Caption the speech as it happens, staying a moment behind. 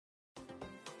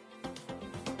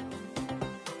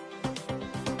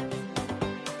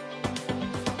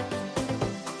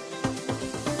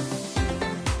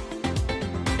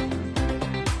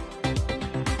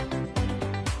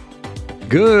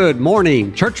Good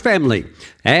morning, church family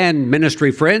and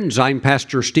ministry friends. I'm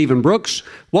Pastor Stephen Brooks.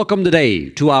 Welcome today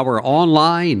to our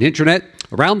online, internet,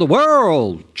 around the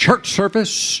world church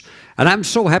service. And I'm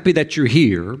so happy that you're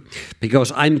here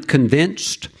because I'm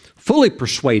convinced, fully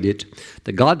persuaded,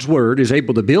 that God's Word is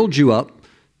able to build you up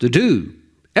to do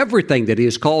everything that He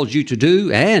has called you to do,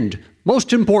 and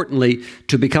most importantly,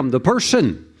 to become the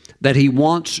person that He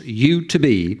wants you to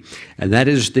be. And that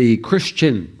is the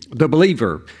Christian, the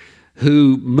believer,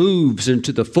 who moves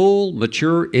into the full,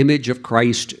 mature image of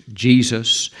Christ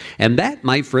Jesus. And that,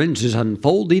 my friends, is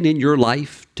unfolding in your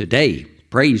life today.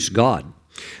 Praise God.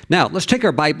 Now, let's take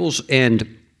our Bibles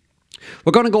and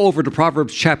we're going to go over to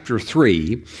Proverbs chapter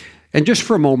 3. And just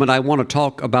for a moment, I want to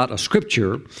talk about a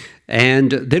scripture,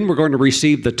 and then we're going to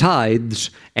receive the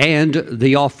tithes and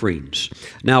the offerings.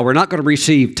 Now, we're not going to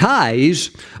receive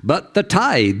tithes, but the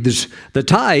tithes. The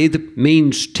tithe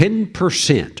means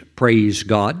 10%. Praise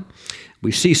God.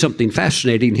 We see something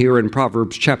fascinating here in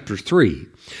Proverbs chapter 3.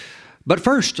 But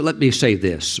first, let me say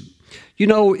this. You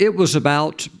know, it was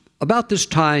about this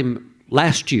time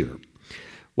last year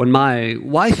when my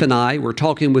wife and I were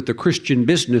talking with a Christian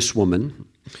businesswoman,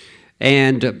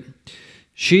 and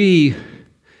she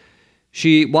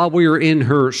while we were in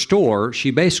her store, she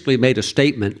basically made a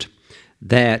statement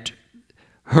that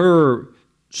her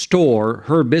store,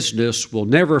 her business will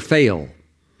never fail.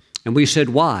 And we said,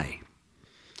 why?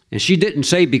 And she didn't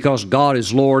say because God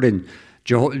is Lord and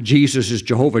Jesus is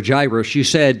Jehovah Jireh. She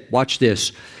said, watch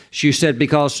this. She said,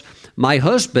 because my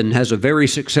husband has a very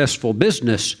successful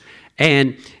business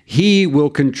and he will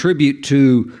contribute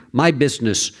to my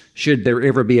business should there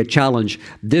ever be a challenge.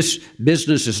 This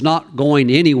business is not going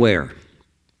anywhere.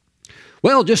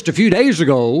 Well, just a few days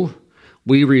ago,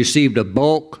 we received a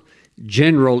bulk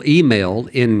general email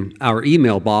in our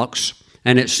email box,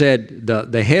 and it said,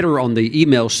 the header on the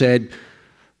email said,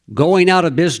 going out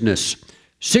of business,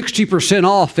 60%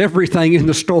 off everything in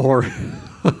the store.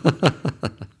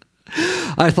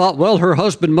 I thought, well, her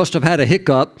husband must have had a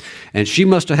hiccup, and she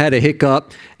must have had a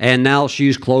hiccup, and now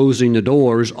she's closing the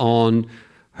doors on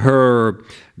her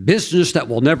business that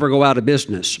will never go out of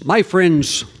business. My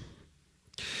friends,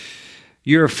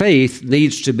 your faith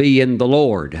needs to be in the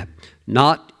Lord,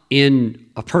 not in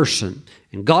a person.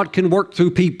 And God can work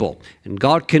through people, and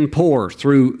God can pour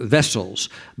through vessels,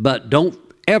 but don't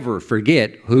ever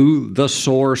forget who the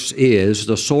source is.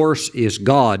 The source is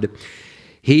God.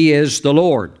 He is the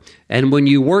Lord. And when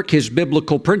you work His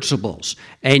biblical principles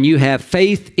and you have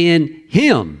faith in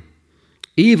Him,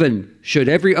 even should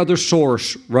every other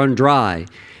source run dry,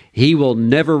 He will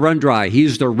never run dry.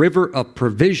 He's the river of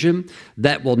provision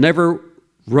that will never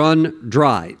run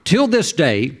dry. Till this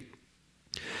day,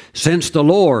 since the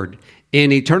Lord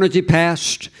in eternity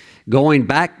past, going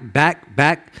back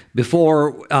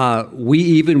before we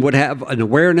even would have an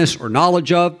awareness or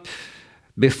knowledge of,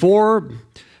 before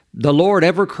the Lord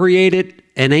ever created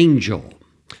an angel,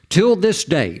 till this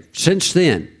day, since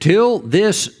then, till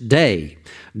this day,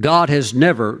 God has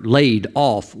never laid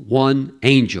off one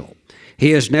angel.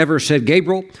 He has never said,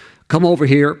 Gabriel, come over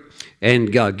here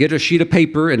and get a sheet of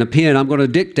paper and a pen. I'm going to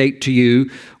dictate to you,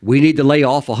 we need to lay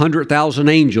off 100,000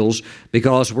 angels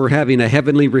because we're having a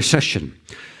heavenly recession.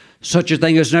 Such a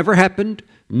thing has never happened,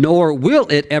 nor will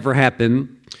it ever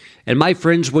happen. And my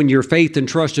friends, when your faith and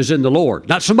trust is in the Lord,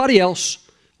 not somebody else,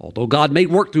 although God may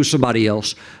work through somebody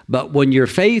else, but when your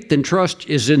faith and trust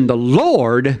is in the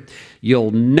Lord,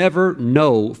 you'll never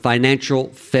know financial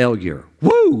failure.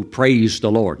 Woo! Praise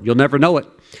the Lord. You'll never know it.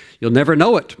 You'll never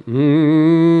know it.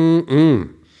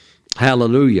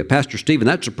 Hallelujah. Pastor Stephen,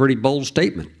 that's a pretty bold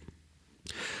statement.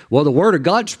 Well, the Word of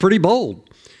God's pretty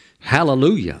bold.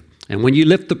 Hallelujah. And when you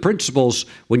lift the principles,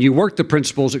 when you work the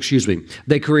principles,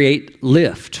 they create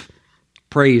lift.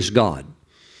 Praise God.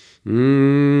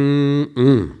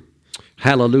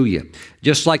 Hallelujah.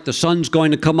 Just like the sun's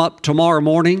going to come up tomorrow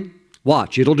morning,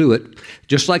 watch, it'll do it.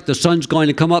 Just like the sun's going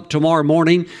to come up tomorrow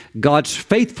morning, God's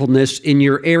faithfulness in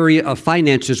your area of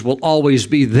finances will always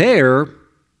be there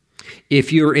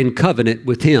if you're in covenant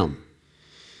with Him.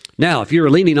 Now, if you're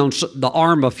leaning on the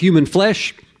arm of human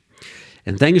flesh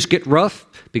and things get rough,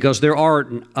 because there are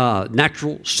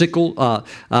natural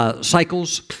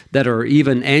cycles that are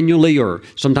even annually or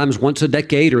sometimes once a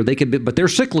decade, or they can be, but they're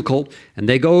cyclical, and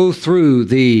they go through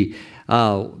the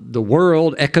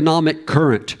world economic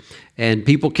current, and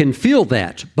people can feel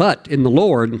that. But in the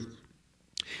Lord,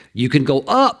 you can go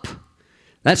up.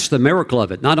 That's the miracle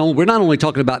of it. We're not only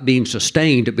talking about being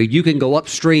sustained, but you can go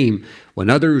upstream when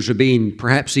others are being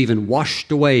perhaps even washed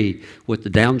away with the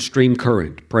downstream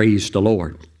current. Praise the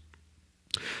Lord.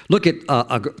 Look at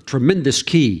a tremendous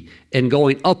key in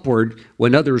going upward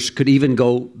when others could even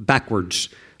go backwards.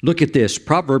 Look at this,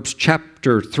 Proverbs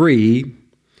chapter 3,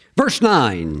 verse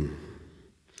 9.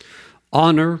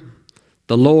 Honor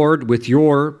the Lord with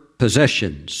your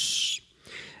possessions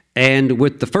and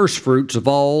with the first fruits of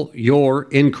all your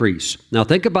increase. Now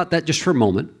think about that just for a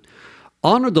moment.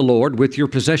 Honor the Lord with your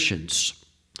possessions.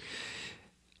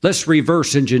 Let's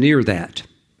reverse engineer that.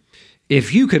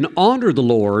 If you can honor the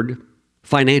Lord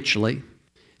financially,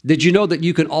 did you know that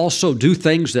you can also do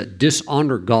things that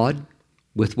dishonor God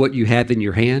with what you have in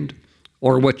your hand,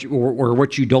 or what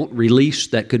you don't release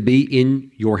that could be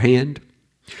in your hand?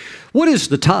 What is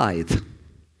the tithe?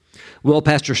 Well,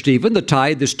 Pastor Stephen, the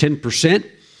tithe is 10%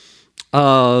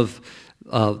 of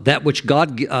that which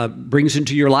God brings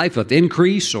into your life of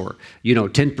increase, or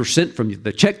 10% from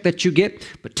the check that you get,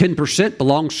 but 10%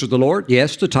 belongs to the Lord.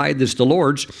 Yes, the tithe is the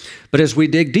Lord's, but as we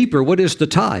dig deeper, what is the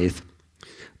tithe?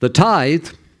 The tithe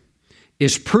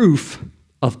is proof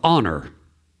of honor.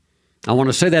 I want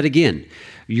to say that again.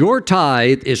 Your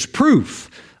tithe is proof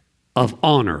of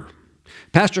honor.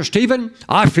 Pastor Stephen,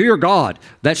 I fear God.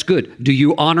 That's good. Do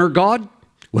you honor God?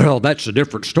 Well, that's a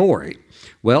different story.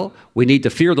 Well, we need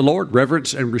to fear the Lord,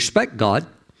 reverence and respect God,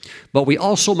 but we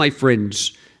also, my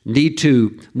friends, need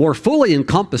to more fully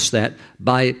encompass that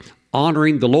by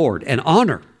honoring the Lord. And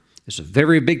honor is a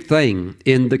very big thing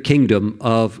in the kingdom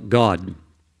of God.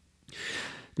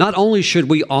 Not only should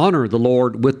we honor the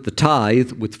Lord with the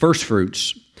tithe, with first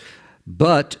fruits,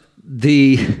 but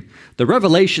the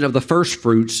revelation of the first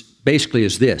fruits basically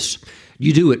is this.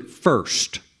 You do it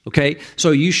first, okay? So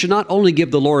you should not only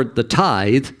give the Lord the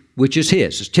tithe, which is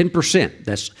His. It's 10%.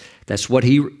 That's what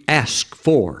He asked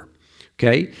for,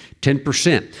 okay?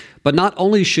 10%. But not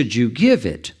only should you give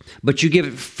it, but you give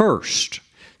it first.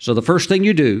 So the first thing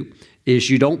you do is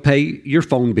you don't pay your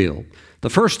phone bill. The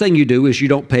first thing you do is you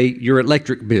don't pay your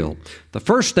electric bill. The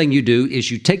first thing you do is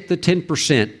you take the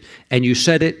 10% and you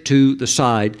set it to the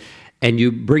side and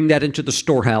you bring that into the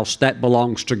storehouse. That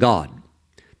belongs to God.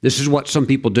 This is what some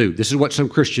people do. This is what some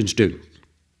Christians do.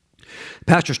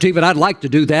 Pastor Stephen, I'd like to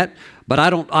do that, but I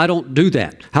don't do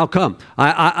that. How come?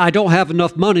 I don't have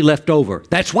enough money left over.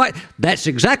 That's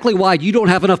exactly why you don't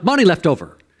have enough money left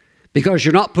over, because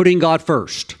you're not putting God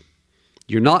first.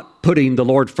 You're not putting the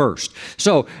Lord first.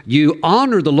 So you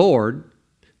honor the Lord,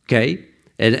 okay,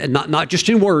 and not just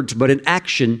in words, but in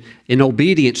action, in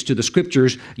obedience to the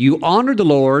Scriptures. You honor the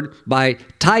Lord by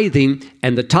tithing,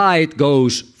 and the tithe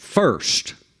goes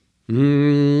first.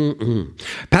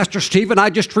 Pastor Stephen, I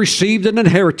just received an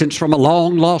inheritance from a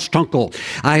long-lost uncle.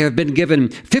 I have been given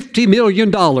 $50 million.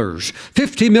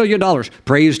 $50 million.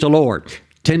 Praise the Lord.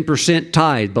 10%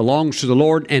 tithe belongs to the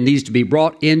Lord and needs to be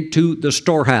brought into the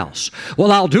storehouse.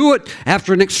 Well, I'll do it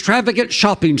after an extravagant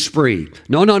shopping spree.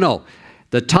 No.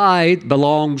 The tithe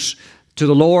belongs to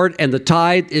the Lord, and the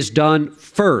tithe is done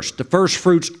first. The first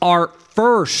fruits are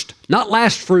first, not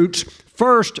last fruits,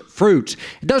 first fruits.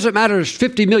 It doesn't matter if it's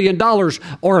 $50 million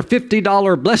or a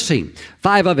 $50 blessing.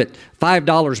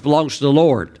 $5 belongs to the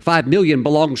Lord. $5 million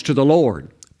belongs to the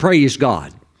Lord. Praise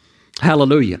God.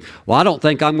 Hallelujah. Well, I don't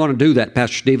think I'm going to do that,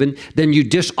 Pastor Stephen. Then you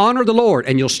dishonor the Lord,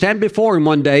 and you'll stand before Him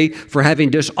one day for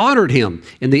having dishonored Him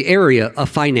in the area of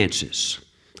finances.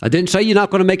 I didn't say you're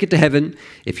not going to make it to heaven.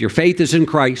 If your faith is in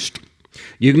Christ,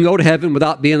 you can go to heaven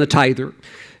without being a tither.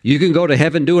 You can go to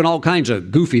heaven doing all kinds of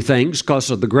goofy things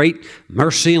because of the great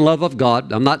mercy and love of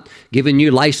God. I'm not giving you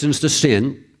license to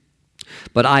sin,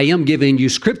 but I am giving you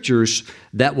scriptures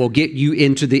that will get you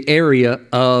into the area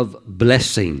of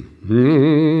blessing.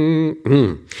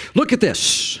 Look at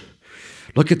this.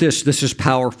 Look at this. This is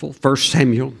powerful. 1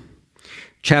 Samuel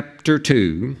chapter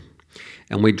 2,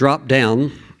 and we drop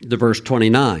down to verse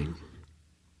 29.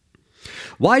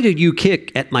 Why did you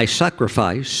kick at my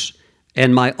sacrifice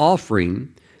and my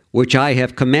offering, which I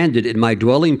have commanded in my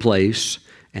dwelling place,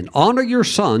 and honor your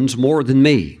sons more than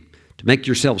me, to make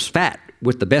yourselves fat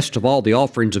with the best of all the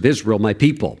offerings of Israel, my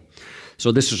people?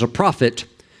 So this is a prophet.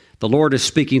 The Lord is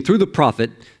speaking through the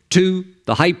prophet to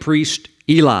the high priest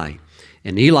Eli.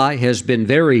 And Eli has been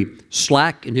very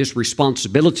slack in his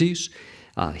responsibilities.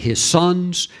 His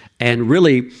sons and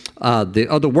really the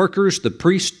other workers, the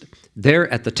priests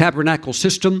there at the tabernacle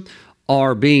system,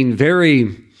 are being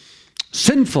very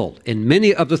sinful in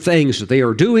many of the things that they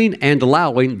are doing and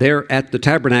allowing there at the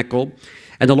tabernacle.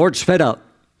 And the Lord's fed up.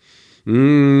 Have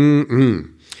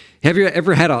you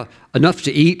ever had enough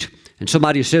to eat and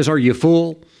somebody says, "Are you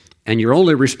full?" And your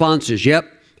only response is,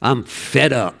 "Yep, I'm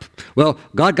fed up." Well,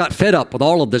 God got fed up with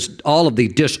all of the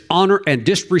dishonor and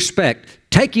disrespect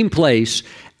taking place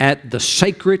at the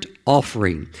sacred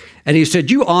offering. And He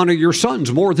said, "You honor your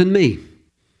sons more than me."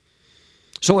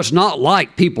 So it's not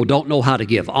like people don't know how to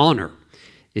give honor.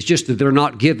 It's just that they're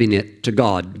not giving it to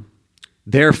God.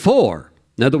 Therefore,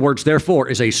 in other words, therefore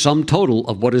is a sum total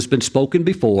of what has been spoken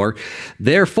before.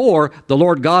 Therefore, the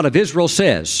Lord God of Israel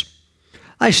says,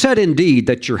 I said indeed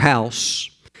that your house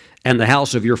and the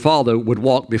house of your father would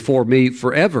walk before me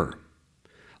forever.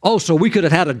 Oh, so we could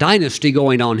have had a dynasty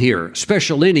going on here,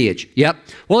 special lineage. Yep.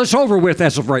 Well, it's over with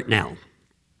as of right now.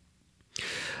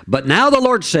 But now the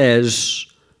Lord says,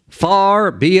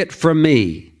 far be it from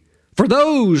me. For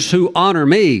those who honor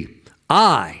me,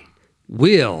 I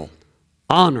will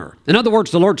honor. In other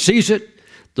words, the Lord sees it.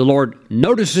 The Lord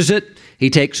notices it. He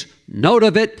takes note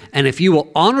of it. And if you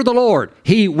will honor the Lord,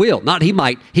 He will, not He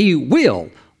might, He will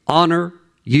honor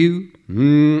you.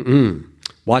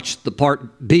 Watch the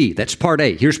part B. That's part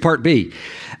A. Here's part B.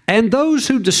 And those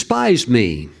who despise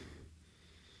me,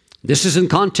 this is in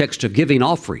context of giving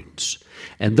offerings,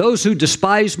 and those who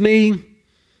despise me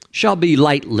shall be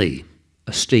lightly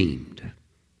esteemed.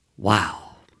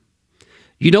 Wow.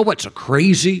 You know what's a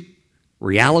crazy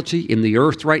reality in the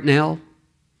earth right now?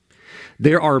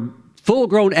 There are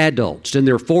full-grown adults in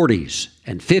their 40s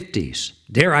and 50s,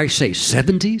 dare I say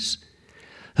 70s,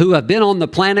 who have been on the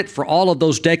planet for all of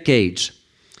those decades,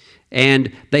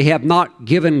 and they have not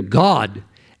given God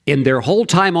in their whole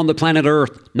time on the planet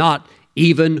Earth not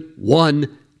even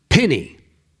one penny.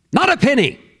 Not a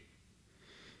penny.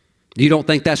 You don't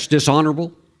think that's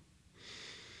dishonorable?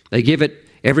 They give it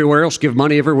everywhere else, give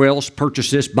money everywhere else,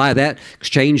 purchase this, buy that,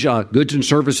 exchange goods and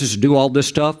services, do all this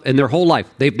stuff. In their whole life,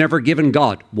 they've never given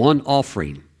God one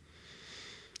offering.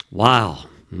 Wow.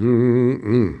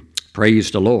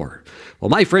 Praise the Lord. Well,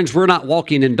 my friends, we're not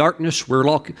walking in darkness. We're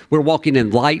walking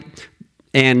in light,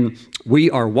 and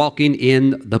we are walking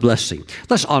in the blessing.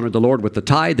 Let's honor the Lord with the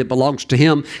tithe that belongs to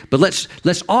Him, but let's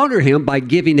honor Him by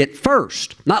giving it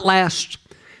first, not last,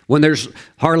 when there's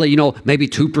hardly, maybe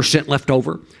 2% left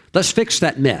over. Let's fix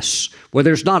that mess where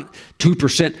there's not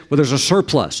 2%, where there's a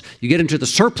surplus. You get into the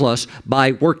surplus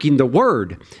by working the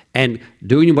Word and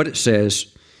doing what it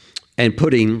says and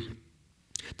putting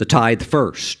the tithe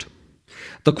first.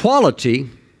 The quality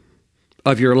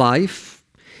of your life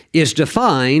is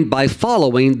defined by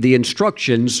following the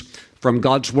instructions from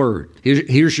God's Word.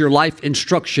 Here's your life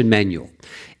instruction manual.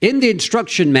 In the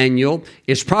instruction manual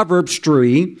is Proverbs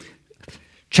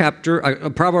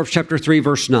chapter 3,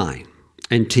 verse 9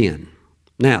 and 10.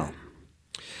 Now,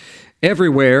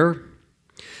 everywhere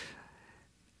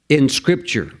in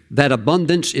Scripture that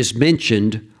abundance is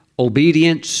mentioned,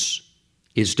 obedience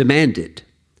is demanded.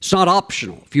 It's not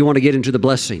optional if you want to get into the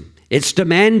blessing. It's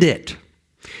demanded.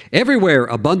 Everywhere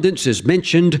abundance is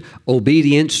mentioned,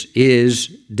 obedience is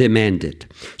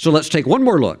demanded. So let's take one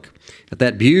more look at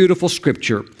that beautiful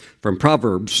scripture from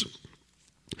Proverbs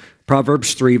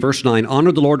 3, verse 9.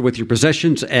 Honor the Lord with your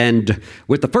possessions and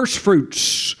with the first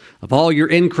fruits of all your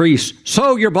increase,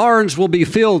 so your barns will be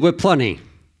filled with plenty.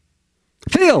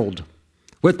 Filled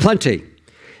with plenty.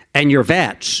 And your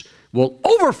vats will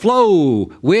overflow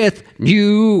with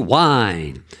new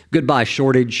wine. Goodbye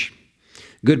shortage.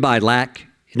 Goodbye lack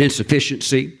and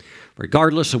insufficiency.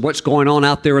 Regardless of what's going on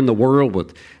out there in the world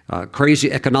with crazy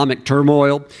economic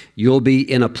turmoil, you'll be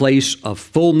in a place of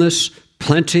fullness,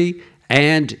 plenty,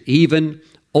 and even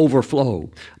overflow.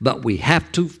 But we have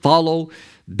to follow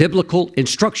biblical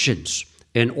instructions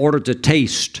in order to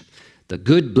taste the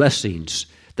good blessings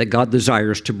that God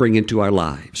desires to bring into our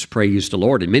lives. Praise the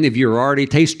Lord. And many of you are already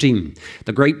tasting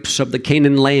the grapes of the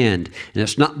Canaan land. And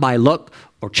it's not by luck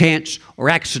or chance or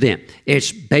accident.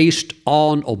 It's based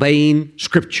on obeying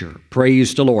Scripture.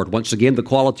 Praise the Lord. Once again, the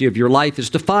quality of your life is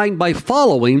defined by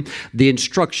following the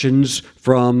instructions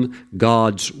from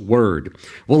God's Word.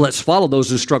 Well, let's follow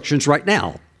those instructions right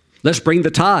now. Let's bring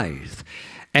the tithe.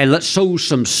 And let's sow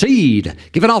some seed,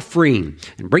 give an offering,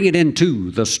 and bring it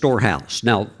into the storehouse.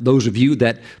 Now, those of you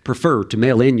that prefer to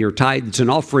mail in your tithes and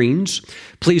offerings,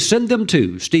 please send them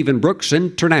to Stephen Brooks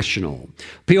International,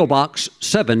 P.O. Box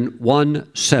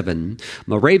 717,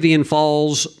 Moravian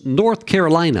Falls, North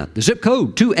Carolina. The zip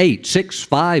code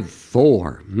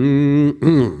 28654.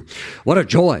 What a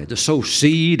joy to sow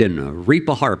seed and reap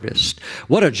a harvest.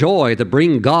 What a joy to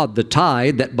bring God the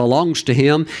tithe that belongs to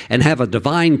Him and have a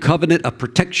divine covenant of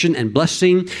protection and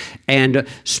blessing and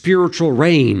spiritual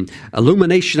rain,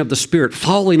 illumination of the Spirit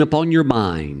falling upon your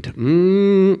mind.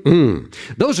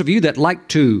 Those of you that like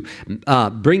to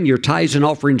bring your tithes and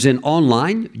offerings in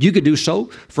online, you can do so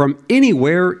from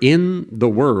anywhere in the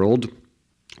world,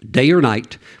 day or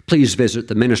night. Please visit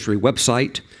the ministry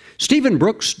website,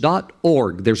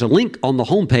 stephenbrooks.org. There's a link on the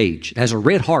homepage. It has a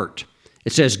red heart.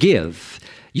 It says give.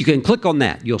 You can click on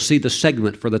that. You'll see the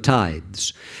segment for the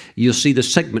tithes. You'll see the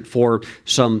segment for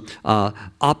some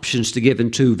options to give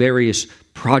into various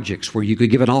projects where you could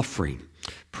give an offering.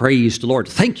 Praise the Lord.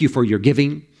 Thank you for your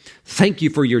giving. Thank you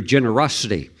for your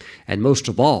generosity. And most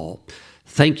of all,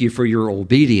 thank you for your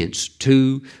obedience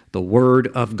to the Word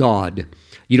of God.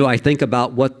 You know, I think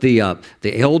about what the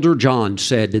elder John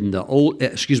said in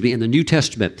the New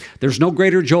Testament. There's no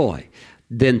greater joy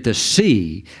than to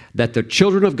see that the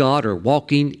children of God are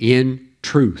walking in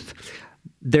truth.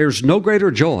 There's no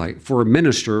greater joy for a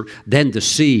minister than to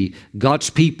see God's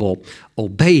people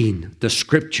obeying the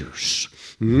Scriptures.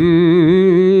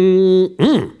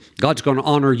 God's going to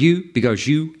honor you because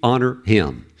you honor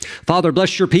Him. Father,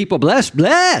 bless your people. Bless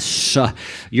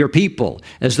your people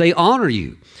as they honor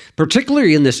you,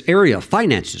 particularly in this area of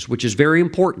finances, which is very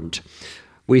important.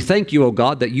 We thank you, O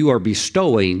God, that you are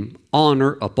bestowing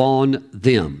honor upon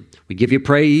them. We give you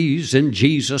praise in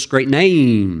Jesus' great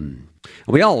name.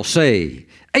 And we all say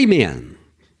amen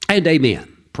and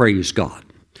amen. Praise God.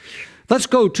 Let's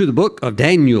go to the book of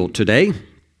Daniel today.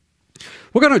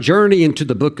 We're going to journey into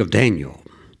the book of Daniel.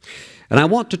 And I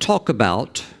want to talk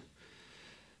about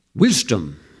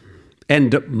wisdom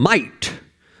and might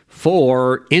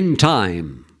for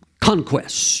end-time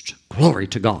conquest. Glory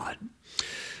to God.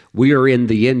 We are in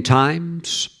the end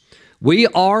times. We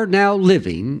are now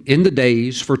living in the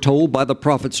days foretold by the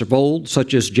prophets of old,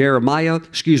 such as Jeremiah,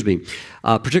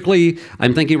 particularly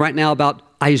I'm thinking right now about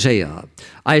Isaiah.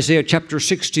 Isaiah chapter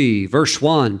 60, verse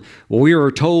 1, where we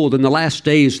are told in the last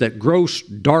days that gross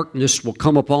darkness will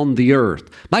come upon the earth.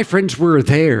 My friends, we're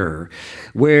there,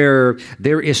 where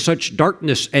there is such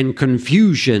darkness and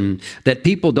confusion that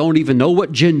people don't even know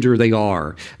what gender they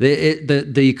are.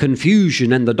 The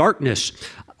confusion and the darkness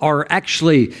are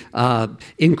actually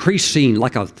increasing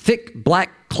like a thick black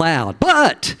cloud.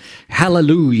 But,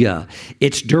 hallelujah,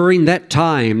 it's during that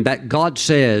time that God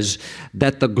says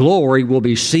that the glory will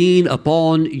be seen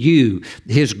upon you.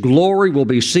 His glory will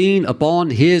be seen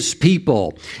upon His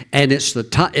people. And it's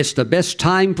the best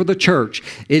time for the church.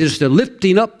 It is the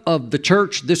lifting up of the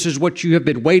church. This is what you have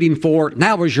been waiting for.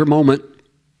 Now is your moment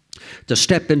to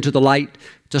step into the light,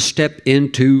 to step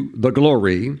into the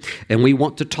glory. And we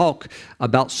want to talk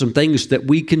about some things that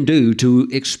we can do to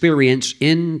experience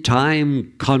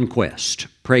end-time conquest.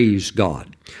 Praise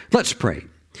God. Let's pray.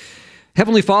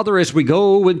 Heavenly Father, as we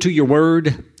go into your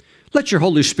word, let your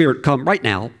Holy Spirit come right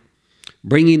now,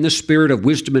 bringing the spirit of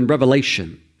wisdom and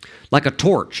revelation like a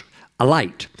torch, a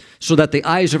light, so that the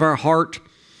eyes of our heart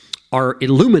are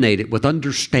illuminated with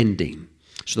understanding,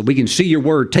 so that we can see your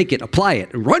word, take it, apply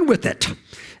it, and run with it,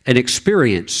 and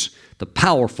experience the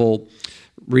powerful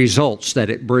results that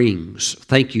it brings.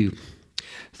 Thank you.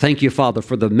 Thank you, Father,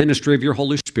 for the ministry of your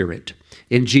Holy Spirit.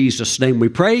 In Jesus' name we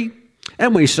pray,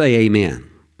 and we say amen.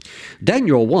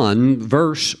 Daniel 1,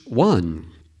 verse 1.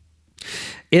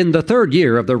 In the 3rd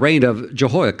year of the reign of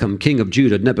Jehoiakim, king of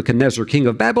Judah, Nebuchadnezzar, king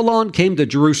of Babylon, came to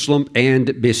Jerusalem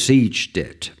and besieged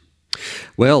it.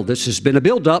 Well, this has been a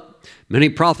build-up. Many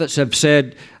prophets have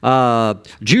said,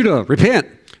 Judah, repent,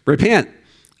 repent.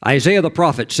 Isaiah the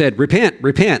prophet said, repent,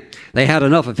 repent. They had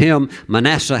enough of him.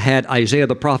 Manasseh had Isaiah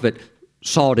the prophet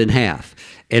sawed in half.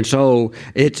 And so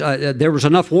there was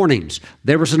enough warnings.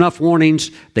 There was enough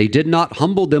warnings. They did not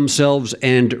humble themselves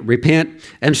and repent.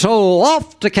 And so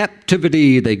off to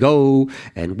captivity they go.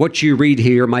 And what you read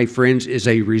here, my friends, is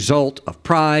a result of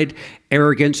pride,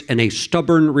 arrogance, and a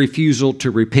stubborn refusal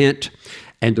to repent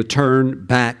and to turn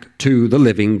back to the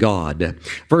living God.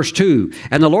 Verse 2,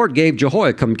 and the Lord gave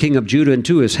Jehoiakim, king of Judah,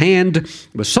 into his hand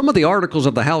with some of the articles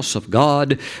of the house of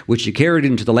God, which he carried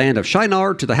into the land of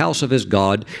Shinar to the house of his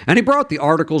God, and he brought the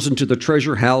articles into the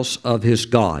treasure house of his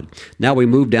God. Now we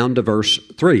move down to verse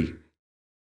 3.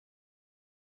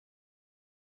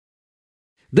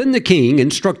 Then the king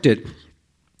instructed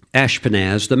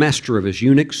Ashpenaz, the master of his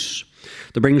eunuchs,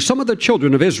 to bring some of the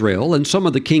children of Israel and some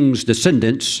of the king's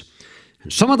descendants,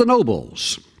 and some of the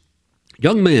nobles,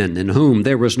 young men in whom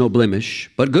there was no blemish,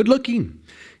 but good-looking,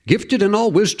 gifted in all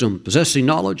wisdom, possessing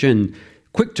knowledge, and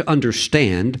quick to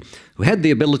understand, who had the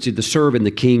ability to serve in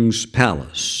the king's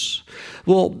palace.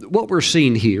 Well, what we're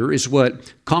seeing here is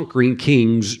what conquering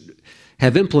kings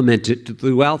have implemented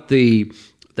throughout the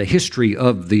history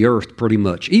of the earth, pretty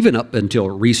much. Even up until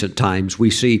recent times,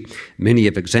 we see many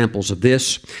of examples of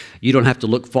this. You don't have to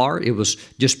look far. It was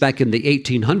just back in the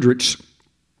 1800s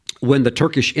when the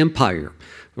Turkish Empire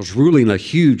was ruling a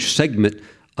huge segment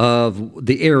of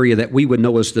the area that we would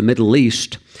know as the Middle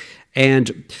East.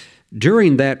 And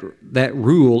during that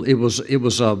rule, it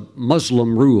was a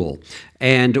Muslim rule.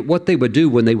 And what they would do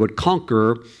when they would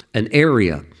conquer an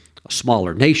area, a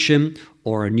smaller nation,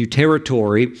 or a new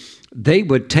territory, they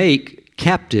would take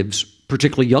captives,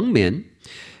 particularly young men,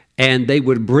 and they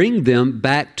would bring them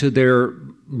back to their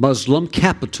Muslim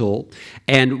capital.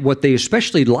 And what they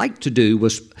especially liked to do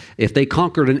was, if they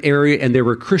conquered an area and there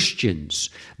were Christians,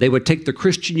 they would take the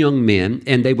Christian young men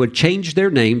and they would change their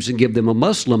names and give them a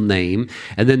Muslim name,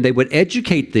 and then they would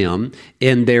educate them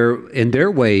in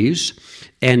their ways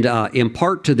and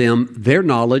impart to them their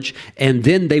knowledge, and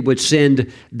then they would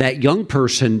send that young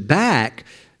person back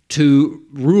to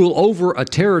rule over a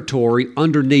territory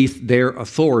underneath their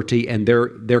authority and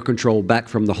their control, back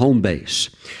from the home base.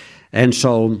 And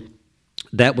so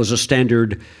that was a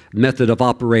standard method of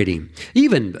operating.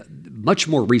 Even much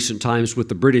more recent times with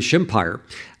the British Empire,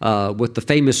 with the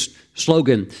famous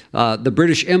slogan, the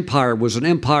British Empire was an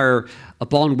empire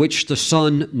upon which the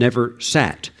sun never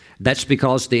sat. That's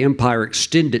because the empire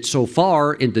extended so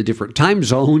far into different time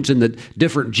zones and the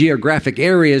different geographic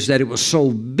areas that it was so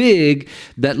big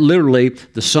that literally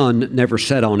the sun never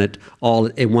set on it all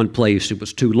in one place. It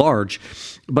was too large.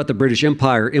 But the British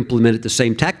Empire implemented the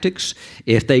same tactics.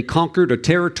 If they conquered a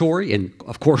territory, and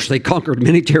of course they conquered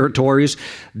many territories,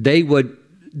 they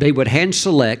would hand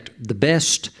select the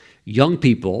best young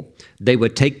people. They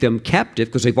would take them captive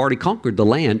because they've already conquered the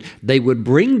land. They would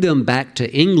bring them back to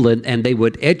England, and they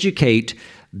would educate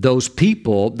those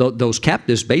people, those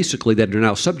captives basically that are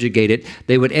now subjugated.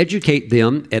 They would educate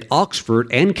them at Oxford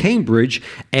and Cambridge,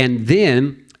 and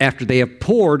then after they have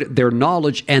poured their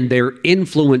knowledge and their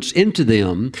influence into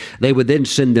them, they would then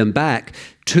send them back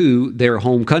to their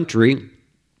home country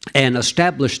and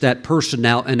establish that person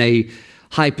now in a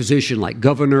high position like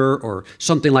governor or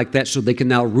something like that, so they can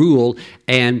now rule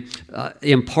and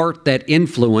impart that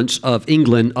influence of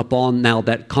England upon now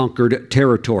that conquered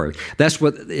territory. That's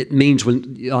what it means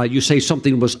when you say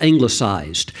something was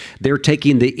anglicized. They're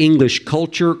taking the English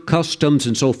culture, customs,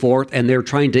 and so forth, and they're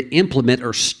trying to implement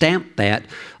or stamp that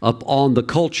upon the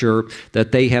culture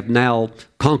that they have now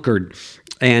conquered.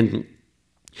 And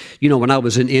when I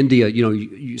was in India,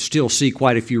 you still see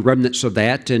quite a few remnants of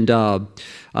that, and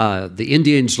the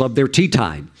Indians love their tea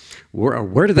time.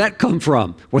 Where did that come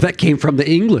from? Well, that came from the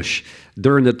English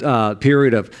during the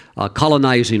period of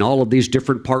colonizing all of these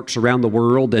different parts around the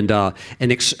world and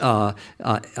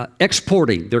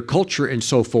exporting their culture and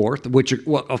so forth, which,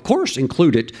 of course,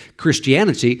 included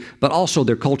Christianity, but also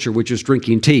their culture, which is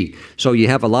drinking tea. So you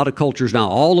have a lot of cultures now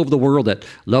all over the world that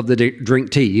love to drink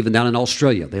tea, even down in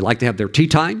Australia. They like to have their tea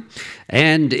time.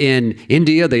 And in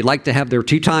India, they like to have their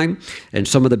tea time. And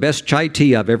some of the best chai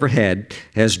tea I've ever had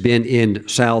has been in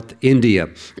South India.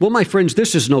 Well, my friends,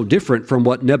 this is no different from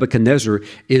what Nebuchadnezzar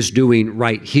is doing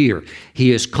right here.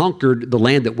 He has conquered the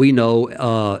land that we know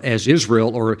as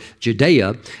Israel or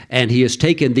Judea, and he has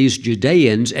taken these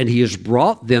Judeans and he has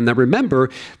brought them. Now remember,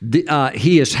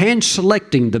 he is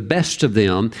hand-selecting the best of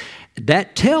them.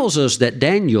 That tells us that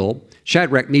Daniel,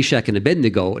 Shadrach, Meshach, and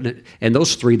Abednego, and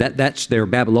those three, that's their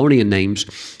Babylonian names,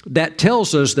 that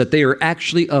tells us that they are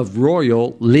actually of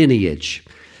royal lineage.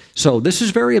 So this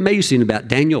is very amazing about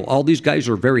Daniel. All these guys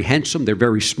are very handsome. They're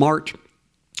very smart.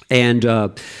 And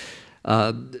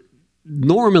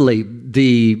normally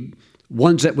the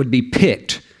ones that would be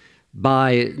picked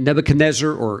by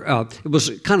Nebuchadnezzar, or it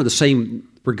was kind of the same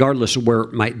regardless of where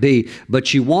it might be,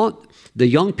 but you want the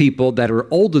young people that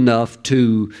are old enough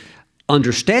to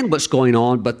understand what's going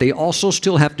on, but they also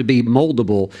still have to be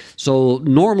moldable. So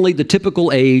normally the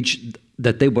typical age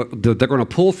that they're going to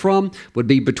pull from would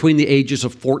be between the ages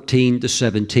of 14 to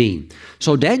 17.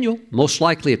 So Daniel, most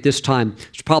likely at this time,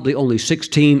 is probably only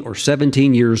 16 or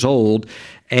 17 years old,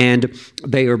 and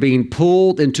they are being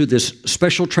pulled into this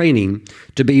special training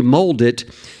to be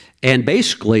molded. And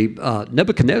basically,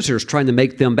 Nebuchadnezzar is trying to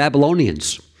make them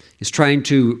Babylonians. He's trying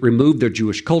to remove their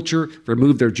Jewish culture,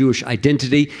 remove their Jewish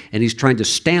identity, and he's trying to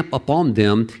stamp upon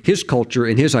them his culture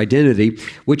and his identity,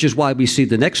 which is why we see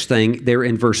the next thing there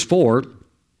in verse 4.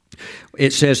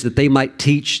 It says that they might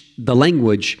teach the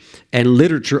language and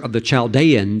literature of the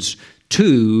Chaldeans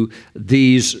to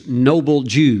these noble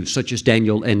Jews, such as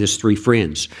Daniel and his three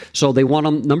friends. So they want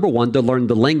them, number one, to learn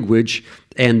the language,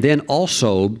 and then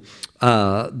also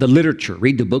the literature,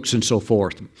 read the books and so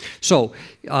forth. So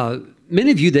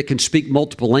many of you that can speak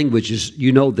multiple languages,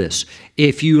 you know this.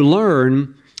 If you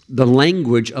learn the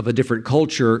language of a different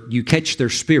culture, you catch their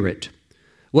spirit.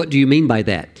 What do you mean by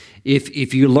that?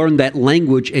 If you learn that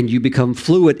language and you become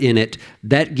fluent in it,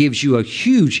 that gives you a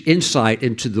huge insight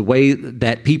into the way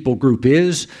that people group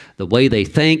is, the way they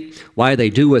think, why they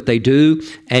do what they do,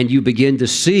 and you begin to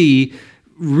see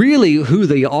really who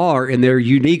they are and their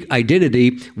unique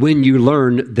identity when you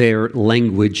learn their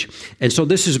language. And so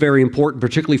this is very important,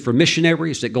 particularly for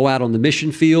missionaries that go out on the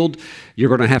mission field. You're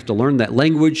going to have to learn that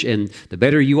language, and the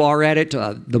better you are at it,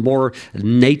 the more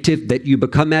native that you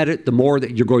become at it, the more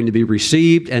that you're going to be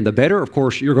received, and the better, of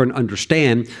course, you're going to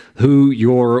understand who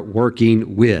you're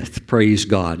working with. Praise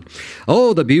God.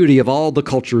 Oh, the beauty of all the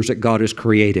cultures that God has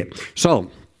created.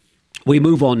 So, we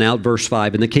move on now, verse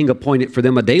 5. And the king appointed for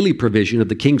them a daily provision of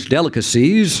the king's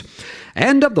delicacies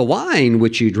and of the wine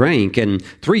which he drank, and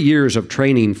 3 years of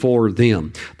training for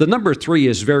them. The number 3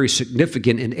 is very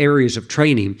significant in areas of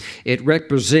training. It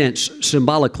represents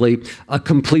symbolically a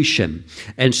completion.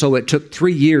 And so it took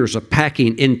 3 years of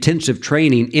packing intensive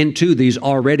training into these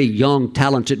already young,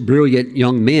 talented, brilliant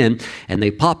young men. And they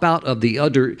pop out of the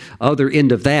other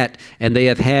end of that, and they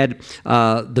have had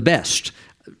the best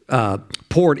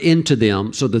poured into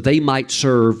them so that they might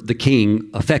serve the king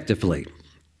effectively.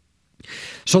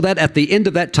 So that at the end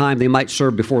of that time they might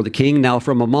serve before the king. Now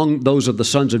from among those of the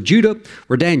sons of Judah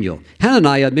were Daniel,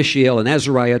 Hananiah, Mishael, and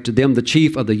Azariah. To them the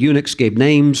chief of the eunuchs gave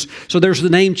names. So there's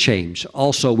the name change.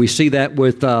 Also we see that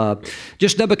with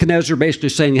just Nebuchadnezzar basically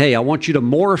saying, hey, I want you to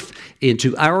morph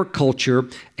into our culture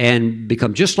and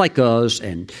become just like us,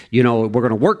 and we're going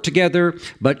to work together,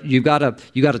 but you got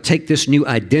to take this new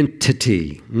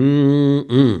identity.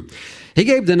 He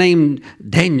gave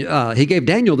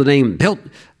Daniel the name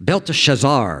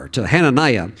Belteshazzar, to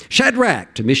Hananiah,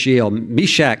 Shadrach, to Mishael,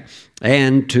 Meshach,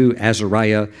 and to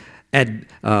Azariah,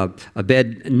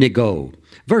 Abednego.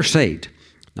 Verse 8.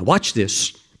 Now watch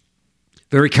this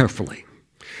very carefully.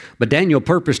 But Daniel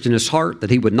purposed in his heart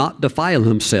that he would not defile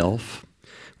himself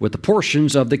with the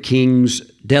portions of the king's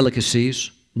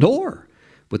delicacies, nor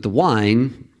with the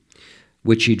wine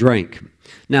which he drank.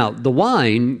 Now, the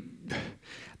wine,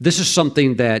 this is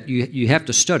something that you have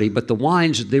to study, but the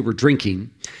wines that they were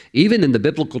drinking, even in the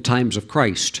biblical times of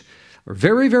Christ, are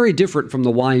very, very different from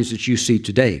the wines that you see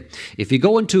today. If you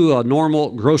go into a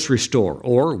normal grocery store,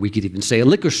 or we could even say a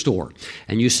liquor store,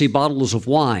 and you see bottles of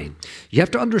wine, you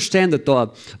have to understand that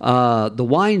the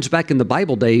wines back in the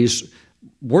Bible days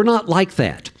were not like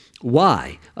that.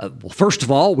 Why? Well, first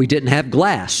of all, we didn't have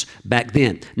glass back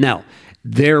then. Now,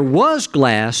 there was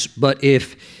glass, but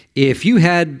if you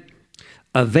had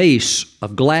a vase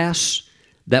of glass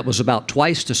that was about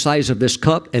twice the size of this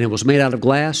cup and it was made out of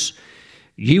glass,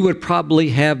 you would probably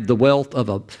have the wealth of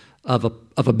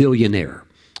a billionaire.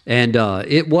 And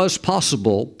it was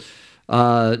possible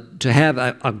to have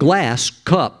a glass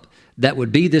cup that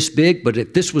would be this big, but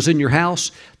if this was in your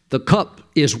house, the cup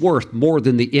is worth more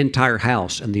than the entire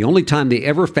house. And the only time they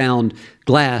ever found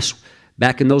glass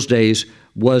back in those days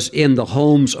was in the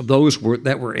homes of those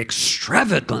that were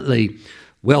extravagantly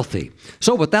wealthy.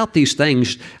 So without these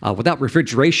things, without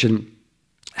refrigeration,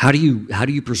 how do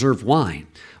you preserve wine?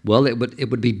 Well, it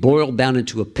would be boiled down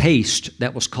into a paste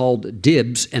that was called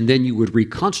dibs, and then you would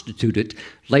reconstitute it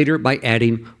later by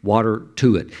adding water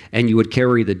to it. And you would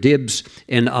carry the dibs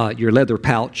in your leather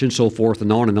pouch and so forth,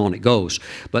 and on it goes.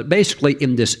 But basically,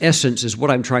 in this essence, is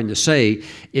what I'm trying to say,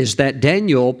 is that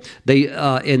Daniel,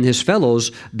 and his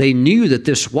fellows, they knew that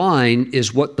this wine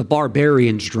is what the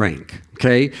barbarians drank.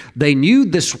 Okay? They knew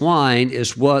this wine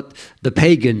is what the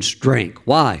pagans drank.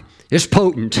 Why? It's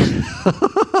potent.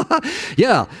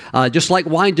 Yeah, just like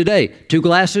wine today. 2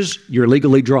 glasses, you're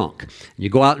legally drunk. You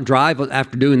go out and drive.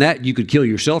 After doing that, you could kill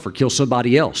yourself or kill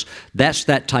somebody else. That's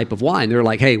that type of wine. They're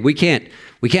like, hey, we can't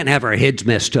have our heads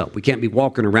messed up. We can't be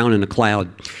walking around in a cloud.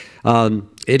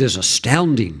 It is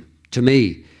astounding to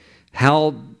me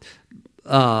how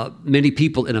many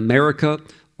people in America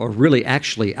are really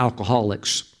actually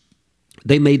alcoholics.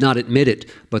 They may not admit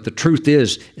it, but the truth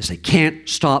is they can't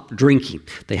stop drinking.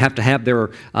 They have to have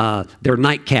their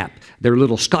nightcap, their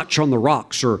little scotch on the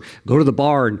rocks, or go to the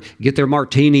bar and get their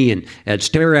martini and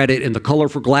stare at it in the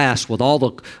colorful glass with all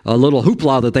the little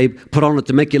hoopla that they put on it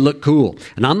to make it look cool.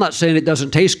 And I'm not saying it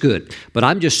doesn't taste good, but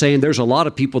I'm just saying there's a lot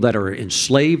of people that are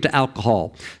enslaved to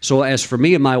alcohol. So as for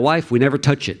me and my wife, we never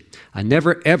touch it. I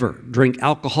never, ever drink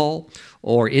alcohol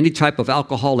or any type of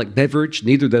alcoholic beverage.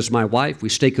 Neither does my wife. We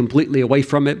stay completely away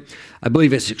from it. I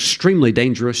believe it's extremely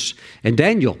dangerous. And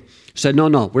Daniel said,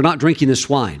 no, we're not drinking this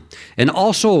wine. And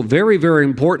also, very, very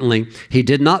importantly, he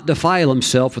did not defile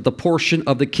himself with a portion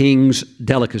of the king's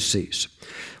delicacies.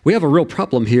 We have a real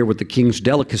problem here with the king's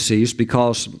delicacies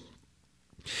because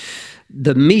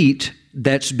the meat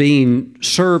that's being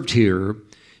served here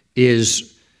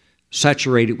is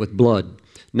saturated with blood.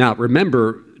 Now,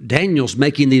 remember, Daniel's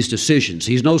making these decisions.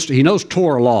 He knows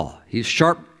Torah law. He's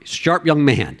a sharp young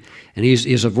man, and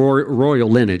he's of royal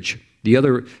lineage. The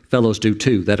other fellows do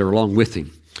too that are along with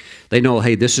him. They know,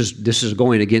 hey, this is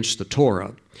going against the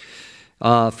Torah.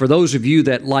 For those of you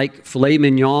that like filet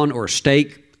mignon or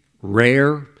steak,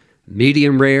 rare,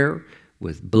 medium rare,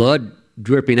 with blood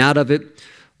dripping out of it,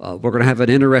 we're going to have an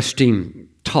interesting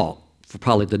talk for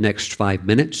probably the next 5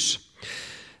 minutes.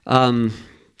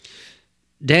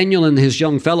 Daniel and his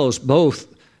young fellows both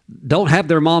don't have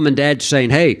their mom and dad saying,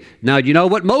 hey, now you know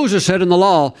what Moses said in the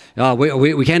law,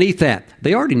 we can't eat that.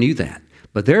 They already knew that,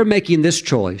 but they're making this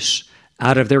choice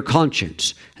out of their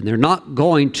conscience, and they're not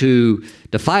going to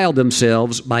defile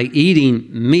themselves by eating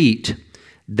meat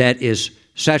that is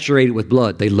saturated with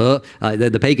blood. They love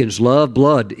the pagans love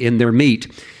blood in their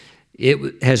meat.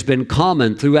 It has been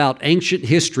common throughout ancient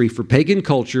history for pagan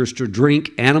cultures to drink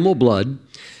animal blood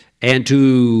and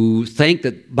to think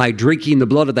that by drinking the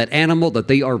blood of that animal that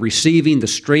they are receiving the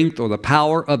strength or the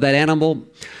power of that animal.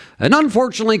 And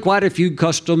unfortunately, quite a few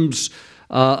customs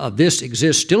of this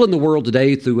exist still in the world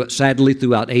today, sadly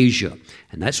throughout Asia.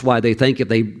 And that's why they think if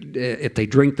they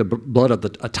drink the blood of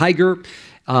a tiger,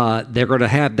 they're going to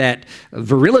have that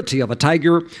virility of a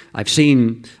tiger.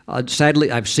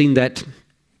 Sadly, I've seen that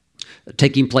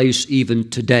taking place even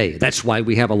today. That's why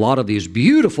we have a lot of these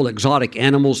beautiful exotic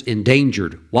animals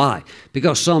endangered. Why?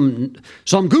 Because some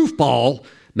goofball,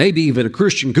 maybe even a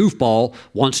Christian goofball,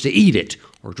 wants to eat it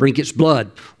or drink its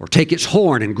blood or take its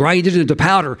horn and grind it into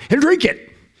powder and drink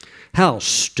it. How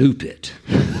stupid.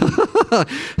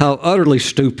 How utterly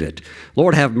stupid.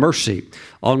 Lord, have mercy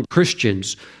on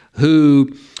Christians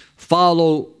who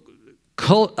follow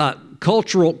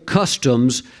cultural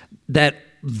customs that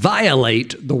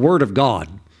violate the Word of God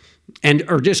and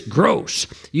are just gross.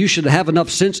 You should have enough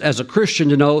sense as a Christian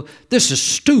to know this is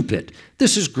stupid.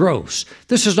 This is gross.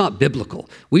 This is not biblical.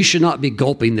 We should not be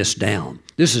gulping this down.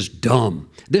 This is dumb.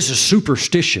 This is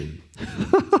superstition.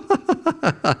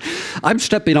 I'm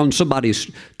stepping on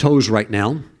somebody's toes right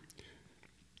now.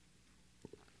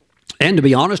 And to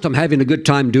be honest, I'm having a good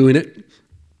time doing it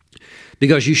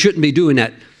because you shouldn't be doing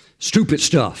that stupid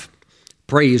stuff.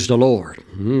 Praise the Lord.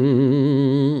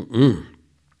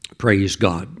 Praise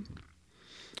God.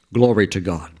 Glory to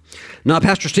God. Now,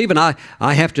 Pastor Stephen, I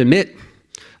have to admit,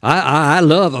 I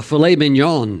love a filet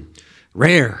mignon,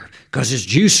 rare, because it's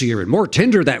juicier and more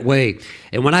tender that way.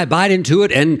 And when I bite into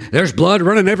it and there's blood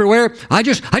running everywhere, I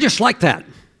just like that.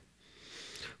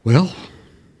 Well,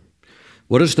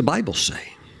 what does the Bible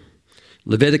say?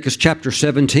 Leviticus chapter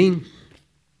 17.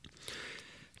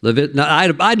 Now,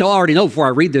 I already know before I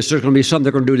read this, there's going to be some that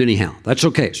are going to do it anyhow. That's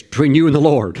okay. It's between you and the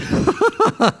Lord.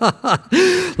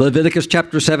 Leviticus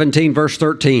chapter 17, verse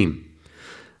 13.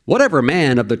 Whatever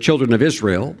man of the children of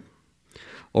Israel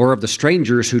or of the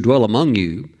strangers who dwell among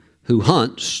you who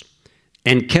hunts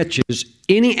and catches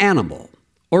any animal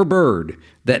or bird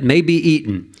that may be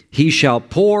eaten, he shall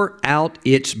pour out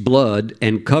its blood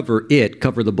and cover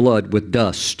the blood with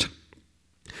dust.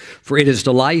 For it is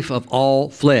the life of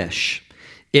all flesh.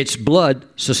 Its blood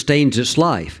sustains its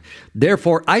life.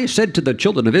 Therefore I said to the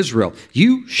children of Israel,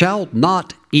 you shall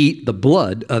not eat the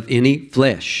blood of any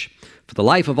flesh. For the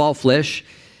life of all flesh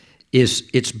is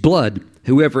its blood.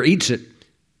 Whoever eats it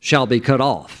shall be cut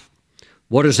off.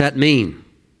 What does that mean?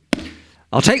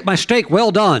 I'll take my steak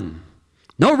well done.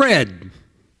 No red.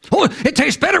 Oh, it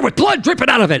tastes better with blood dripping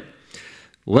out of it.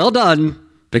 Well done,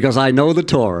 because I know the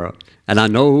Torah and I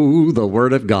know the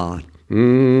Word of God.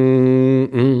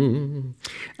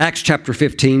 Acts chapter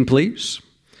 15, please.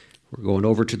 We're going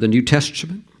over to the New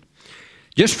Testament.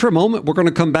 Just for a moment, we're going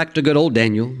to come back to good old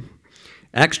Daniel.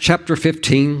 Acts chapter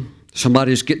 15.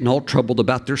 Somebody's getting all troubled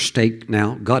about their steak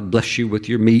now. God bless you with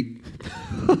your meat.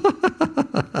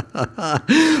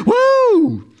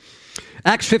 Woo!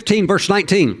 Acts 15, verse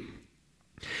 19.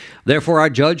 Therefore I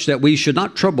judge that we should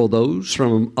not trouble those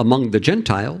from among the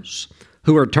Gentiles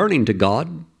who are turning to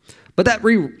God, but that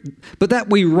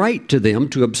we write to them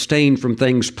to abstain from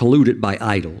things polluted by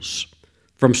idols,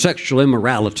 from sexual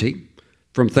immorality,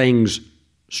 from things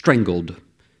strangled,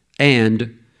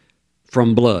 and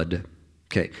from blood.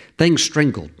 Okay, things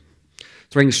strangled.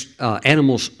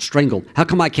 Animals strangled. How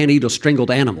come I can't eat a strangled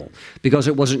animal? Because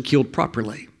it wasn't killed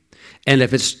properly. And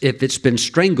if it's been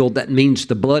strangled, that means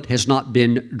the blood has not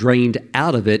been drained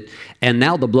out of it, and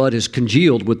now the blood is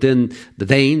congealed within the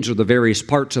veins or the various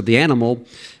parts of the animal.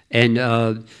 And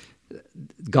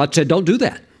God said, don't do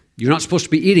that. You're not supposed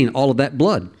to be eating all of that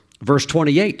blood. Verse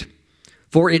 28,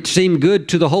 for it seemed good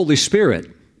to the Holy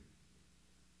Spirit.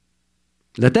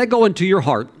 Let that go into your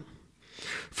heart.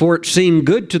 For it seemed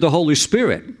good to the Holy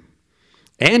Spirit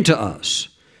and to us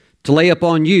to lay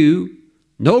upon you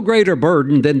no greater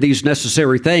burden than these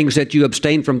necessary things, that you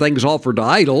abstain from things offered to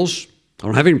idols. I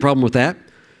don't have any problem with that.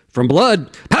 From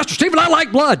blood. Pastor Stephen, I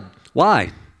like blood.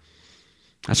 Why?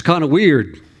 That's kind of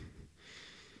weird.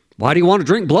 Why do you want to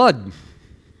drink blood?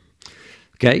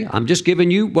 Okay, I'm just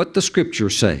giving you what the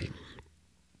Scriptures say.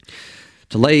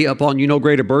 To lay upon you no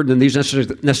greater burden than these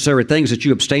necessary things, that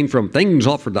you abstain from things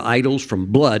offered to idols, from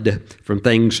blood, from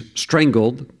things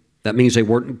strangled. That means they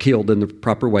weren't killed in the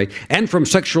proper way. And from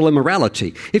sexual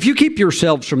immorality. If you keep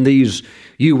yourselves from these,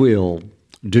 you will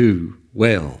do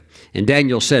well. And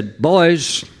Daniel said,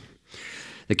 boys,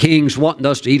 the king's wanting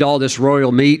us to eat all this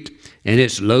royal meat, and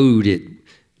it's loaded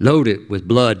with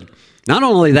blood. Not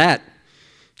only that,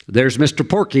 there's Mr.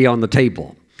 Porky on the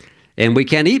table. And we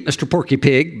can't eat Mr. Porky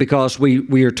Pig because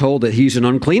we are told that he's an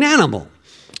unclean animal.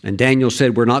 And Daniel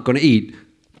said, we're not going to eat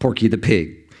Porky the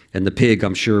pig. And the pig,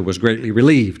 I'm sure, was greatly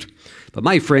relieved. But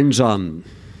my friends, not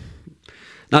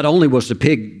only was the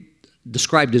pig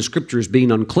described in Scripture as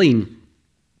being unclean,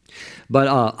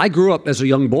 but I grew up as a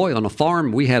young boy on a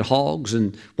farm. We had hogs,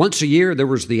 and once a year there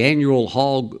was the annual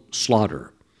hog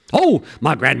slaughter. Oh,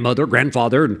 my grandmother,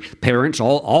 grandfather, and parents,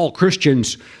 all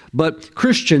Christians, but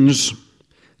Christians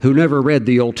who never read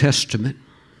the Old Testament.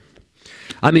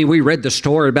 I mean, we read the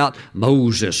story about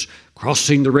Moses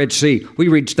crossing the Red Sea. We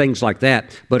read things like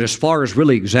that. But as far as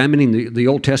really examining the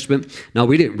Old Testament, no,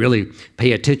 we didn't really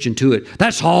pay attention to it.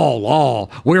 That's all law.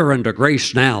 We're under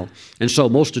grace now. And so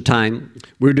most of the time,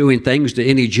 we're doing things that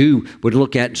any Jew would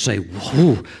look at and say,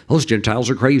 whoa, those Gentiles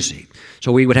are crazy.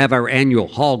 So we would have our annual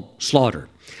hog slaughter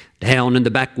down in the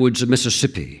backwoods of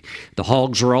Mississippi. The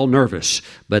hogs are all nervous,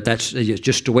 but that's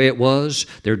just the way it was.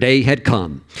 Their day had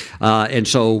come. And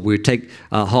so we'd take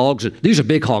hogs. These are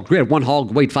big hogs. We had one hog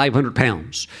that weighed 500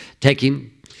 pounds. Take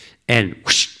him and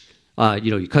whoosh,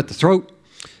 you cut the throat,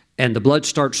 and the blood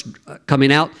starts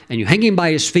coming out, and you hang him by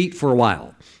his feet for a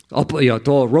while.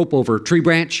 Throw a rope over a tree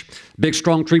branch, big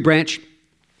strong tree branch.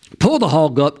 Pull the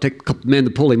hog up, take a couple men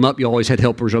to pull him up. You always had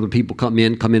helpers, other people come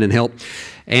in and help.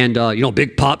 And,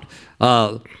 big pot,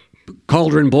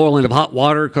 cauldron boiling of hot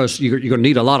water, because you're going to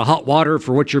need a lot of hot water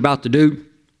for what you're about to do.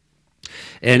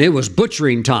 And it was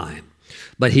butchering time.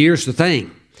 But here's the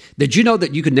thing. Did you know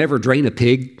that you could never drain a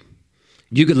pig?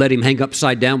 You could let him hang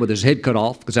upside down with his head cut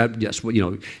off, because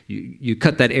you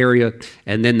cut that area,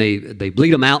 and then they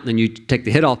bleed him out, and then you take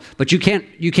the head off. But you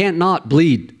can't not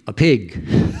bleed a pig.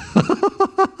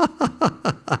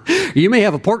 You may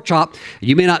have a pork chop,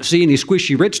 you may not see any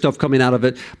squishy red stuff coming out of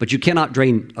it, but you cannot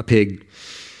drain a pig.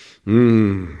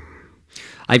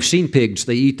 I've seen pigs,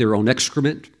 they eat their own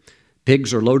excrement.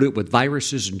 Pigs are loaded with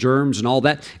viruses and germs and all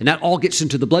that, and that all gets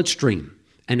into the bloodstream.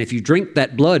 And if you drink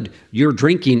that blood, you're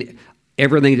drinking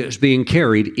everything that's being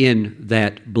carried in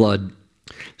that blood.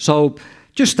 So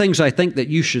just things I think that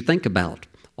you should think about.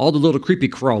 All the little creepy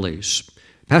crawlies.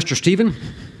 Pastor Stephen,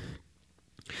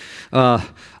 I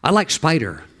like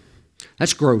spider.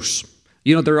 That's gross.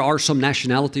 There are some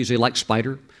nationalities, they like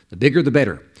spider. The bigger, the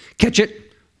better. Catch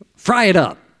it, fry it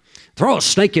up, throw a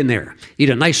snake in there. Eat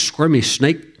a nice squirmy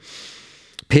snake.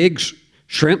 Pigs,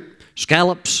 shrimp,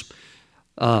 scallops,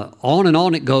 on and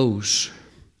on it goes.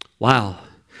 Wow.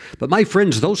 But my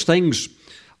friends, those things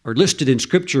are listed in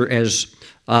Scripture as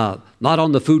not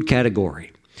on the food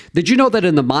category. Did you know that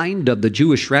in the mind of the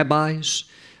Jewish rabbis,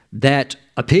 that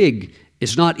a pig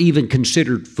is not even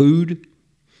considered food?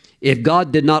 If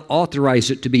God did not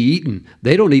authorize it to be eaten,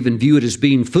 they don't even view it as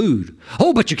being food.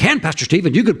 Oh, but you can, Pastor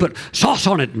Stephen. You could put sauce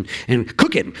on it and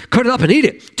cook it, and cut it up and eat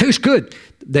it. Tastes good.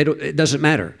 It doesn't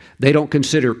matter. They don't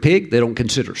consider pig. They don't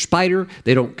consider spider.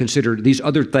 They don't consider these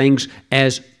other things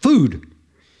as food.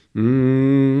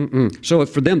 So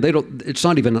for them, it's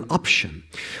not even an option.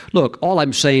 Look, all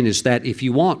I'm saying is that if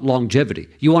you want longevity,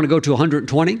 you want to go to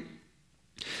 120,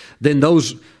 then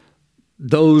those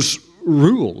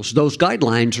rules, those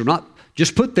guidelines are not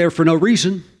just put there for no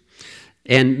reason.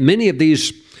 And many of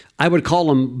these, I would call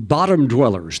them bottom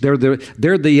dwellers. They're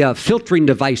the filtering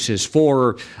devices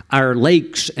for our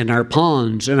lakes and our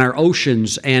ponds and our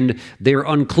oceans, and they're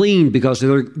unclean because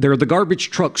they're the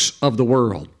garbage trucks of the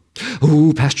world.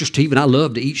 Ooh, Pastor Stephen, I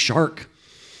love to eat shark.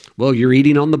 Well, you're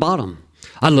eating on the bottom.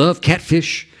 I love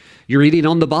catfish. You're eating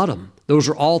on the bottom. Those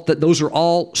are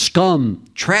all scum,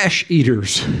 trash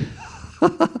eaters.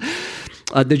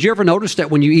 Did you ever notice that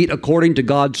when you eat according to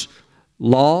God's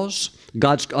laws,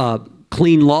 God's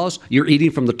clean laws, you're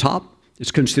eating from the top?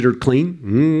 It's considered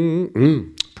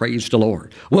clean. Praise the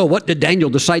Lord. Well, what did Daniel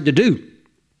decide to do?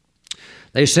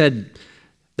 They said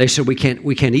we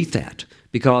can't eat that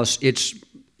because it's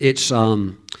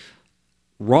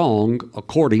wrong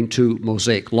according to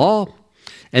Mosaic law.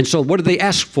 And so what did they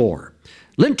ask for?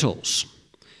 Lentils.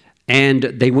 And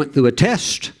they went through a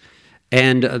test,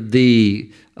 and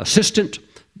the assistant,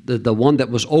 the one that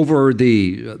was over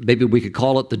maybe we could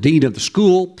call it the dean of the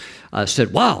school,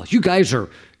 said, "Wow,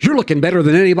 you're looking better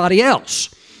than anybody else."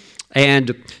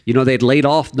 And, they'd laid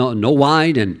off no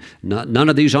wine and none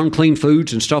of these unclean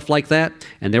foods and stuff like that.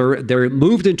 And they're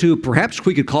moved into, perhaps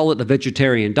we could call it a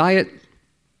vegetarian diet.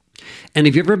 And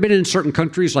have you ever been in certain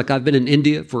countries, like I've been in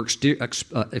India for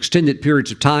extended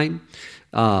periods of time,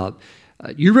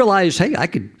 you realize, hey, I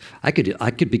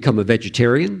could become a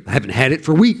vegetarian. I haven't had it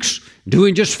for weeks,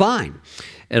 doing just fine.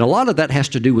 And a lot of that has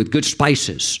to do with good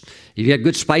spices. If you have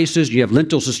good spices, you have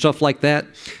lentils and stuff like that,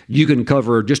 you can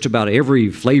cover just about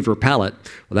every flavor palette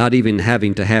without even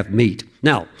having to have meat.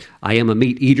 Now, I am a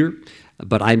meat eater,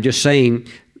 but I'm just saying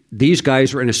these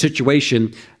guys are in a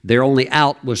situation, their only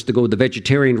out was to go the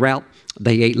vegetarian route.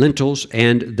 They ate lentils,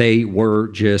 and they were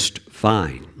just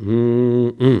fine.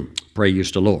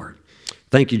 Praise the Lord.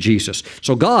 Thank you, Jesus.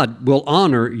 So God will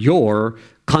honor your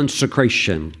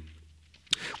consecration.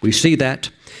 We see that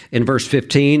in verse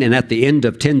 15, and at the end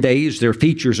of 10 days, their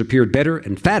features appeared better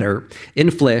and fatter in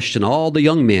flesh than all the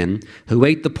young men who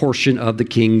ate the portion of the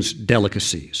king's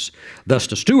delicacies. Thus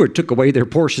the steward took away their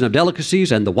portion of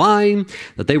delicacies and the wine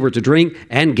that they were to drink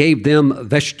and gave them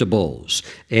vegetables.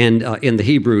 And in the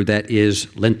Hebrew, that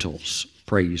is lentils.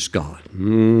 Praise God.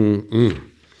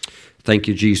 Thank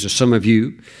you, Jesus. Some of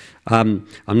you, I'm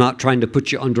not trying to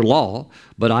put you under law,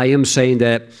 but I am saying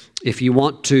that if you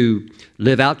want to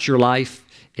live out your life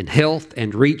in health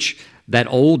and reach that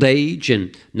old age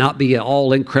and not be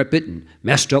all increpit and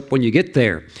messed up when you get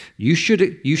there, you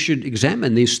should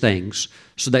examine these things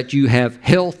so that you have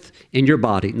health in your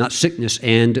body, not sickness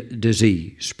and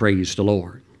disease. Praise the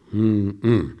Lord.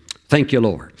 Thank you,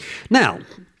 Lord. Now,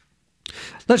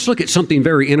 let's look at something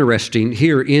very interesting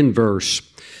here in verse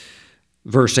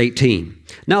 18.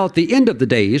 Now, at the end of the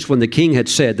days, when the king had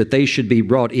said that they should be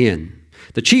brought in,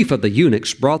 the chief of the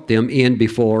eunuchs brought them in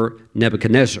before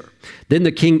Nebuchadnezzar. Then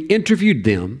the king interviewed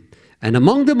them, and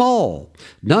among them all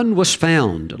none was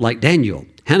found like Daniel,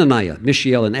 Hananiah,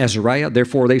 Mishael, and Azariah.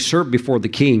 Therefore they served before the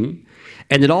king.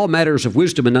 And in all matters of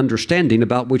wisdom and understanding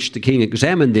about which the king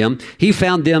examined them, he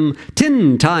found them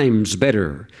 10 times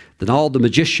better than all the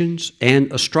magicians and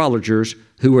astrologers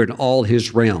who were in all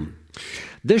his realm.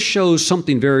 This shows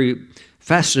something very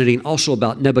fascinating also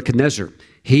about Nebuchadnezzar.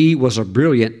 He was a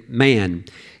brilliant man.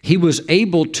 He was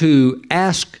able to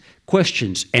ask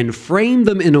questions and frame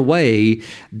them in a way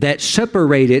that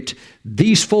separated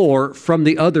these four from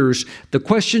the others. The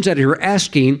questions that he was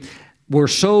asking were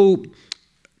so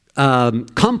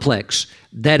complex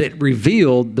that it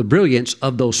revealed the brilliance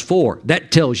of those four.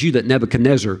 That tells you that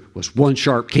Nebuchadnezzar was one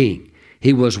sharp king.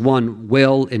 He was one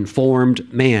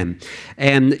well-informed man.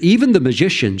 And even the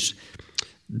magicians,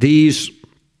 these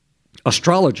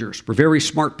astrologers, were very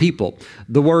smart people.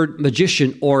 The word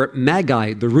magician, or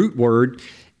magi, the root word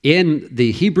in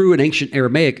the Hebrew and ancient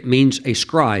Aramaic, means a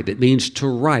scribe. It means to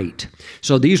write.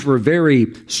 So these were very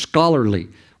scholarly,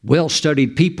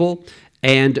 well-studied people.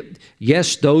 And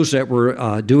yes, those that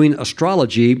were doing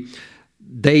astrology,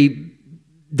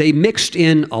 they mixed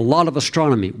in a lot of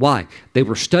astronomy. Why? They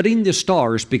were studying the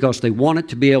stars because they wanted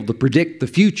to be able to predict the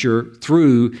future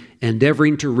through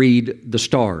endeavoring to read the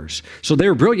stars. So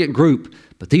they're a brilliant group,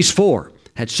 but these four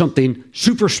had something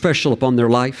super special upon their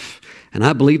life, and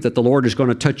I believe that the Lord is going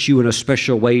to touch you in a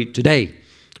special way today.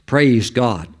 Praise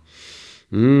God.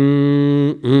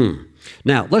 Now,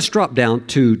 let's drop down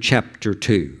to chapter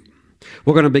 2.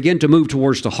 We're going to begin to move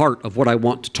towards the heart of what I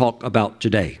want to talk about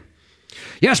today.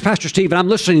 Yes, Pastor Steve, I'm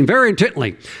listening very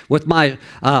intently with my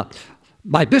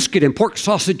biscuit and pork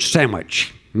sausage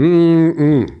sandwich.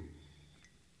 You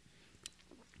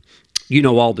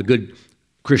know, all the good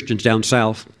Christians down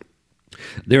south,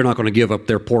 they're not going to give up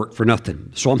their pork for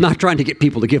nothing. So I'm not trying to get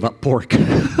people to give up pork.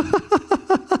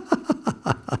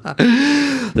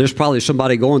 There's probably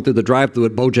somebody going through the drive-thru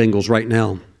at Bojangles right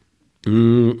now.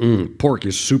 Pork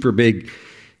is super big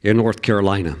in North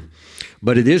Carolina.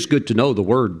 But it is good to know the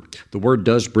Word. The Word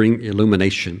does bring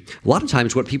illumination. A lot of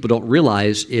times what people don't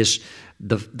realize is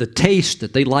the taste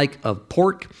that they like of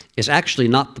pork is actually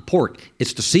not the pork.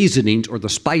 It's the seasonings or the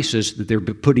spices that they're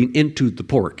putting into the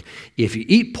pork. If you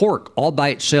eat pork all by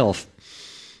itself,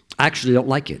 I actually don't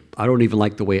like it. I don't even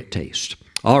like the way it tastes.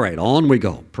 All right, on we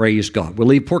go. Praise God. We'll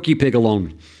leave Porky Pig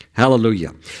alone.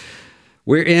 Hallelujah.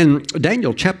 We're in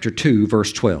Daniel chapter 2,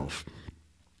 verse 12.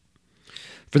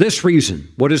 For this reason,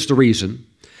 what is the reason?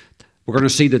 We're going to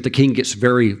see that the king gets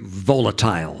very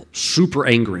volatile, super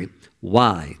angry.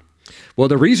 Why? Well,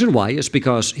 the reason why is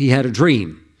because he had a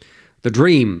dream. The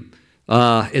dream,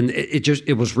 and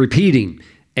it was repeating,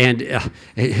 and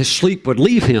his sleep would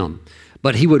leave him,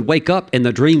 but he would wake up and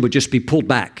the dream would just be pulled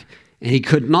back, and he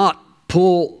could not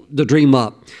pull the dream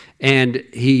up, and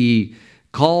he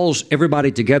calls everybody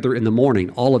together in the morning,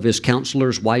 all of his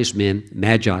counselors, wise men,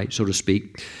 magi, so to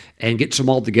speak, and gets them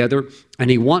all together, and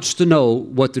he wants to know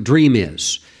what the dream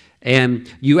is.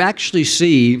 And you actually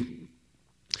see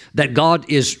that God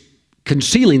is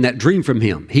concealing that dream from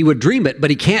him. He would dream it, but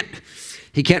he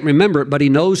can't remember it, but he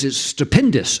knows it's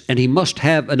stupendous, and he must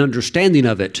have an understanding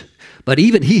of it. But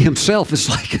even he himself is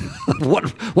like,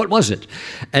 what was it?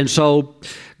 And so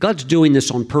God's doing this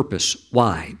on purpose.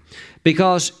 Why?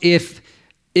 Because if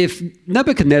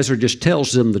Nebuchadnezzar just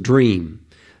tells them the dream,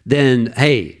 then,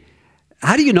 hey,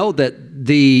 how do you know that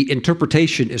the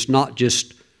interpretation is not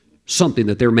just something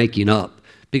that they're making up?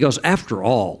 Because after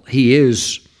all,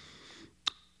 he's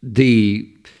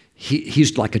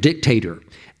like a dictator,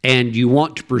 and you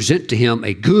want to present to him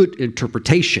a good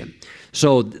interpretation.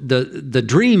 So the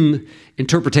dream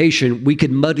interpretation, we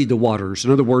could muddy the waters.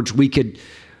 In other words, we can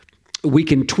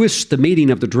twist the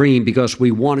meaning of the dream because we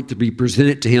want it to be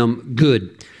presented to him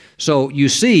good. So you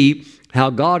see how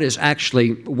God is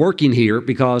actually working here,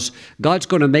 because God's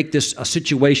going to make this a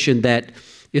situation that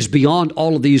is beyond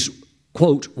all of these,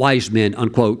 quote, wise men,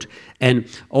 unquote, and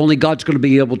only God's going to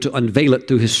be able to unveil it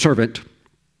through his servant.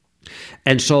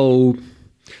 And so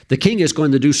the king is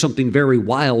going to do something very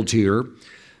wild here,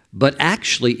 but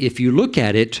actually, if you look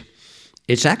at it,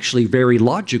 it's actually very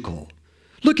logical.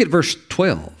 Look at verse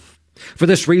 12. For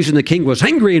this reason, the king was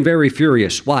angry and very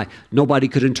furious. Why? Nobody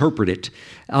could interpret it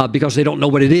because they don't know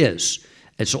what it is.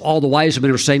 And so all the wise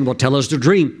men are saying, well, tell us the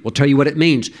dream. We'll tell you what it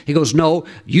means. He goes, no,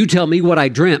 you tell me what I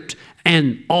dreamt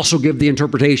and also give the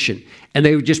interpretation. And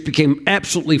they just became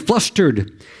absolutely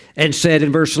flustered and said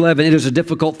in verse 11, it is a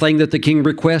difficult thing that the king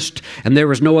requests, and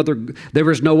there is no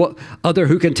other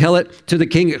who can tell it to the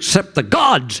king except the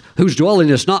gods, whose dwelling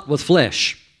is not with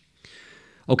flesh.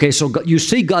 Okay, so you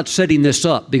see God setting this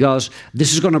up because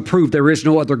this is going to prove there is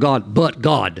no other God but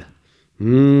God.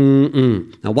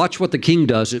 Now watch what the king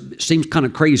does. It seems kind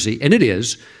of crazy, and it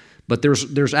is, but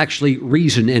there's actually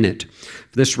reason in it.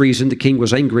 For this reason, the king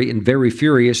was angry and very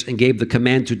furious and gave the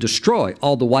command to destroy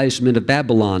all the wise men of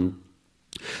Babylon.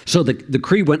 So the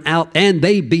decree went out, and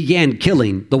they began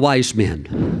killing the wise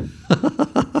men.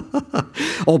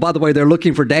 Oh, by the way, they're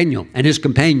looking for Daniel and his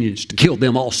companions to kill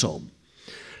them also.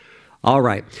 All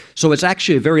right. So it's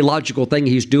actually a very logical thing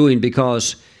he's doing,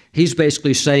 because he's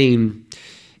basically saying,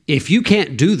 if you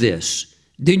can't do this,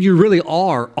 then you really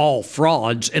are all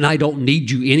frauds, and I don't need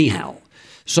you anyhow.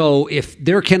 So if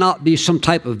there cannot be some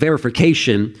type of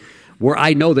verification where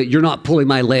I know that you're not pulling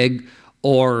my leg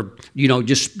or,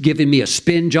 just giving me a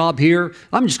spin job here,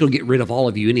 I'm just going to get rid of all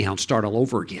of you anyhow and start all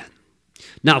over again.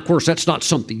 Now, of course, that's not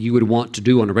something you would want to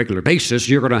do on a regular basis.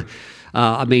 You're going to,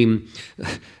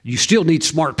 you still need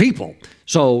smart people.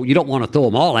 So you don't want to throw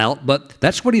them all out, but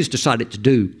that's what he's decided to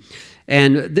do.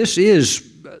 And this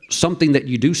is something that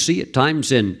you do see at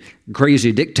times in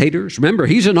crazy dictators. Remember,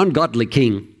 he's an ungodly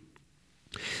king.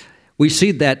 We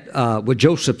see that with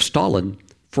Joseph Stalin,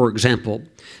 for example,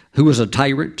 who was a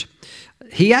tyrant.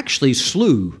 He actually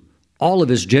slew all of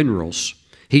his generals.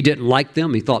 He didn't like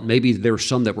them. He thought maybe there were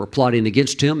some that were plotting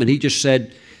against him, and he just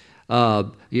said,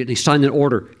 he signed an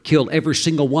order, killed every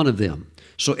single one of them.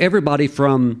 So everybody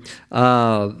from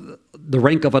the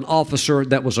rank of an officer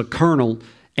that was a colonel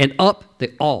and up,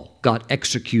 they all got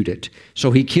executed.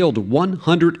 So he killed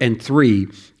 103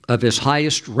 of his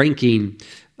highest ranking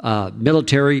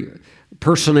military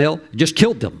personnel, just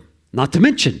killed them. Not to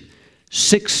mention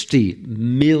 60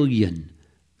 million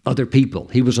other people.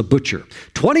 He was a butcher.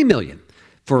 20 million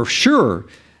for sure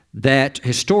that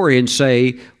historians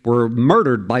say were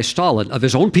murdered by Stalin of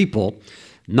his own people,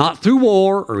 not through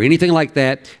war or anything like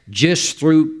that, just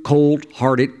through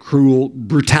cold-hearted, cruel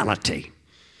brutality.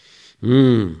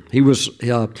 He was,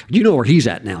 you know where he's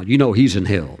at now. You know he's in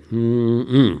hell.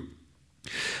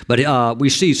 But we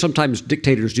see sometimes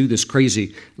dictators do this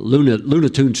crazy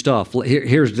Looney stuff.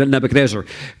 Here's Nebuchadnezzar.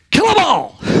 Kill them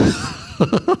all!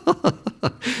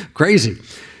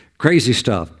 Crazy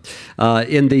stuff.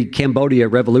 In the Cambodia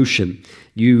Revolution,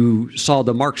 you saw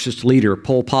the Marxist leader,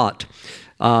 Pol Pot.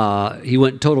 He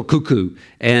went total cuckoo,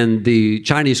 and the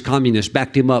Chinese communists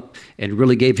backed him up and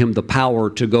really gave him the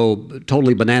power to go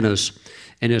totally bananas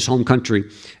in his home country.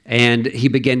 And he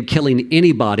began killing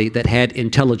anybody that had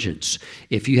intelligence.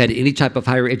 If you had any type of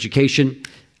higher education,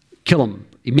 kill them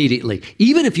immediately.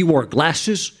 Even if you wore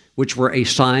glasses, which were a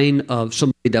sign of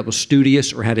somebody that was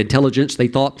studious or had intelligence, they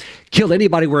thought, kill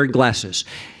anybody wearing glasses.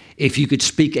 If you could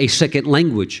speak a second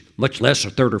language, much less a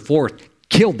third or fourth,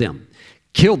 kill them.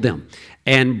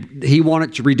 And he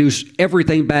wanted to reduce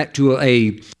everything back to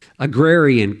a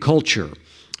agrarian culture.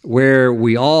 where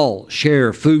we all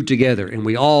share food together and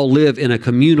we all live in a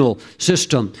communal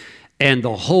system. And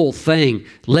the whole thing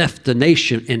left the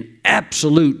nation in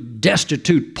absolute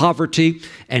destitute poverty,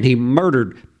 and he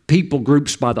murdered people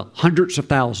groups by the hundreds of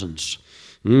thousands.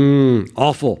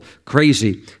 Awful,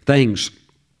 crazy things.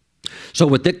 So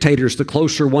with dictators, the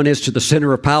closer one is to the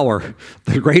center of power,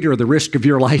 the greater the risk of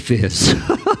your life is.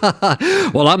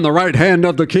 Well, I'm the right hand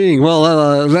of the king.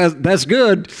 Well, that's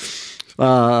good.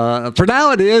 For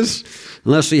now it is,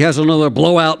 unless he has another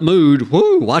blowout mood.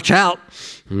 Woo, watch out.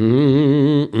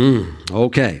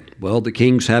 Okay, well, the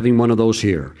king's having one of those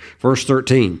here. Verse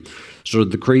 13, so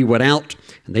the decree went out,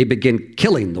 and they began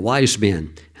killing the wise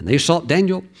men, and they sought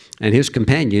Daniel and his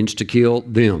companions to kill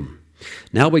them.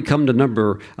 Now we come to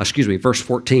verse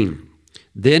 14.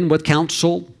 Then with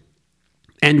counsel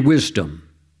and wisdom,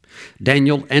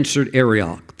 Daniel answered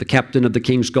Arioch, the captain of the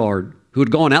king's guard, who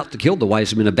had gone out to kill the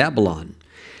wise men of Babylon.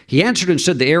 He answered and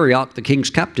said to Arioch, the king's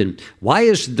captain, "Why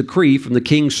is the decree from the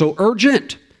king so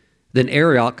urgent?" Then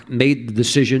Arioch made the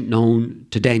decision known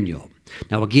to Daniel.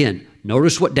 Now again,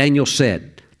 notice what Daniel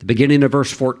said, the beginning of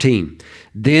verse 14.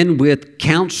 Then with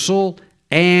counsel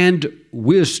and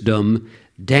wisdom,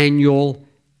 Daniel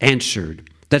answered.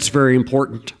 That's very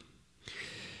important.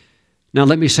 Now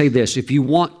let me say this. If you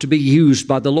want to be used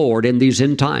by the Lord in these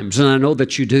end times, and I know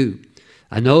that you do,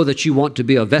 I know that you want to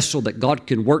be a vessel that God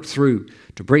can work through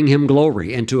to bring him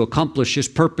glory and to accomplish his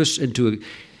purpose and to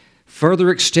further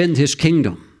extend his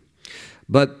kingdom.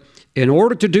 But in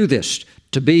order to do this,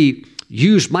 to be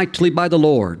used mightily by the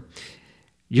Lord,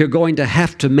 you're going to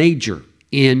have to major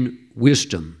in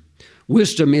wisdom.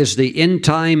 Wisdom is the end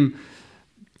time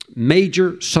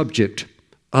major subject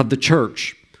of the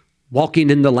church, walking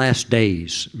in the last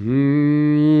days.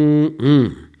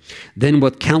 Then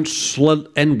with counsel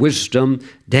and wisdom,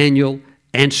 Daniel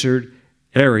answered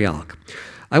Arioch.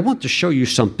 I want to show you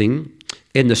something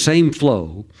in the same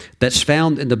flow that's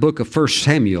found in the book of 1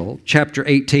 Samuel, chapter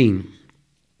 18.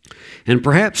 And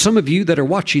perhaps some of you that are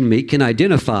watching me can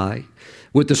identify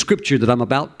with the scripture that I'm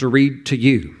about to read to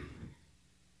you.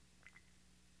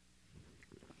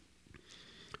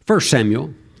 1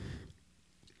 Samuel,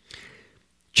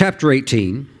 chapter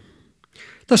 18.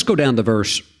 Let's go down to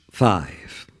verse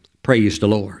 5. Praise the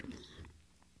Lord.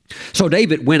 So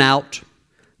David went out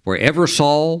wherever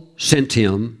Saul sent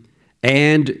him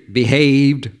and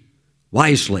behaved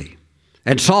wisely.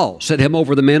 And Saul set him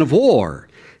over the men of war,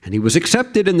 and he was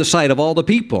accepted in the sight of all the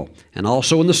people, and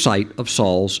also in the sight of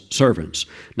Saul's servants.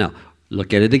 Now,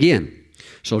 look at it again.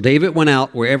 So David went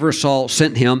out wherever Saul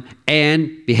sent him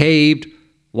and behaved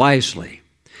wisely.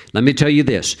 Let me tell you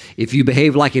this. If you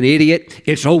behave like an idiot,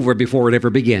 it's over before it ever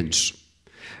begins.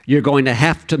 You're going to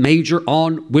have to major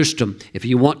on wisdom if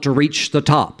you want to reach the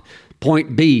top.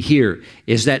 Point B here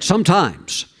is that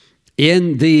sometimes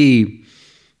in the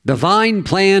divine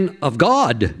plan of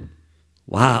God,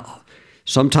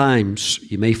 sometimes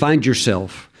you may find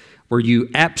yourself where you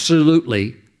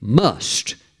absolutely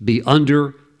must be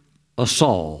under a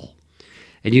Saul.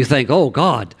 And you think, oh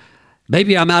God,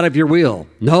 maybe I'm out of your will.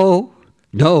 No.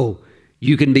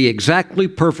 You can be exactly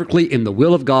perfectly in the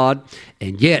will of God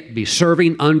and yet be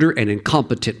serving under an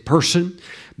incompetent person,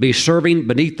 be serving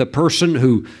beneath the person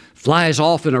who flies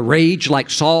off in a rage like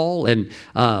Saul and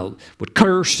would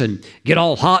curse and get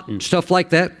all hot and stuff like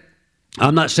that.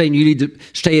 I'm not saying you need to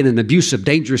stay in an abusive,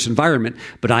 dangerous environment,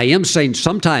 but I am saying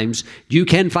sometimes you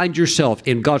can find yourself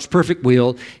in God's perfect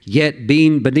will, yet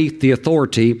being beneath the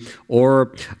authority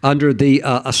or under the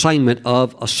assignment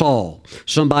of a Saul,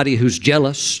 somebody who's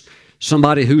jealous,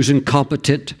 somebody who's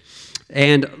incompetent,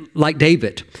 and like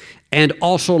David. And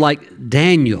also like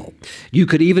Daniel, you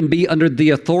could even be under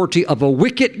the authority of a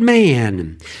wicked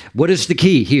man. What is the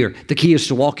key here? The key is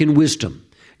to walk in wisdom.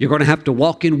 You're going to have to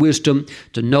walk in wisdom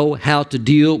to know how to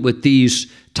deal with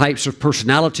these types of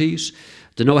personalities,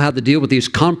 to know how to deal with these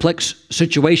complex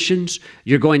situations.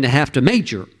 You're going to have to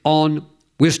major on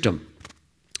wisdom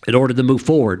in order to move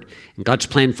forward in God's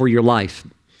plan for your life.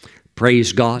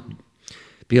 Praise God.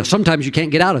 Because sometimes you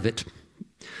can't get out of it.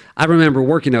 I remember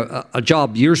working a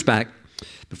job years back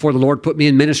before the Lord put me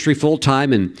in ministry full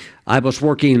time, and I was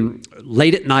working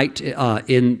late at night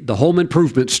in the home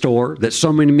improvement store that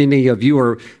so many of you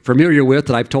are familiar with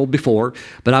that I've told before,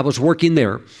 but I was working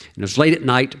there, and it was late at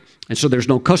night, and so there's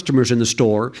no customers in the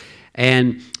store,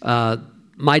 and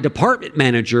my department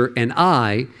manager and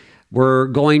I were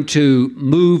going to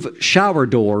move shower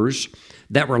doors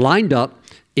that were lined up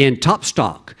in top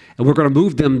stock. And we're going to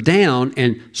move them down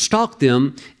and stock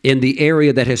them in the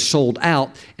area that has sold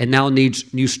out and now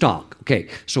needs new stock. Okay,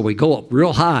 so we go up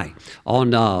real high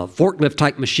on forklift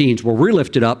type machines where we're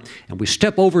lifted up and we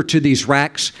step over to these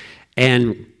racks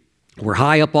and We're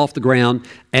high up off the ground,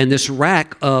 and this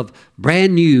rack of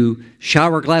brand new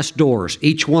shower glass doors,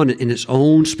 each one in its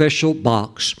own special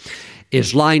box,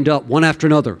 is lined up one after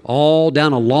another, all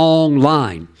down a long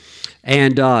line.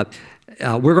 And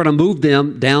we're going to move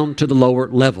them down to the lower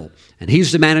level. And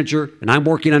he's the manager, and I'm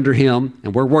working under him,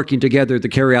 and we're working together to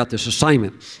carry out this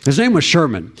assignment. His name was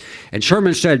Sherman. And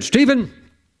Sherman said, Stephen,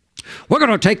 we're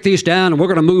going to take these down, and we're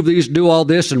going to move these, do all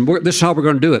this, and this is how we're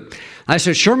going to do it. I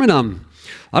said, Sherman,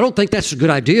 I don't think that's a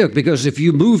good idea, because if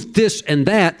you move this and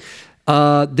that,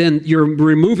 then you're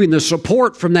removing the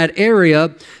support from that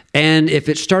area, and if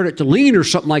it started to lean or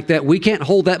something like that, we can't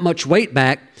hold that much weight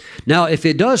back. Now, if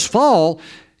it does fall,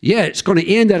 yeah, it's going to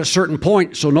end at a certain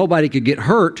point so nobody could get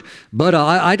hurt, but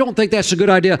I don't think that's a good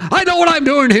idea. I know what I'm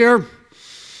doing here.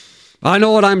 I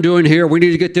know what I'm doing here. We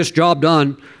need to get this job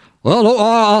done.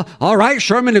 Well, all right,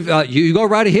 Sherman, if, you go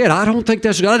right ahead. I don't think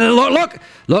that's a good idea.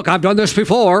 Look, I've done this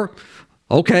before.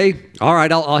 Okay, all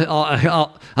right,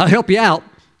 I'll help you out.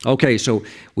 Okay, so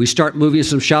we start moving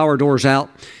some shower doors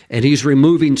out, and he's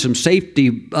removing some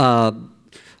safety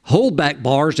holdback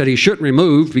bars that he shouldn't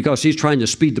remove because he's trying to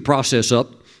speed the process up.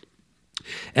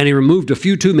 And he removed a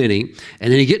few too many,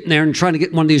 and then he get in there and trying to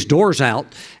get one of these doors out,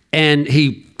 and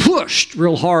he pushed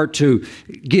real hard to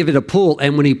give it a pull,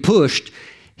 and when he pushed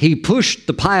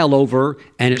the pile over,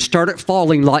 and it started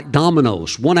falling like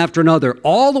dominoes, one after another,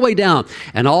 all the way down.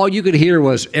 And all you could hear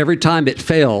was every time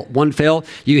one fell,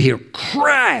 you hear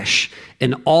crash,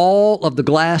 and all of the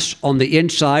glass on the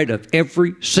inside of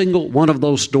every single one of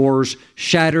those doors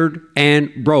shattered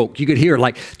and broke. You could hear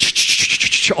like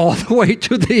all the way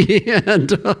to the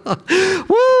end.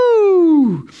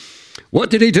 Woo! What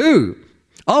did he do?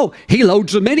 Oh, he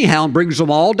loads them anyhow and brings them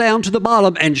all down to the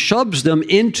bottom and shoves them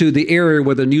into the area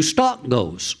where the new stock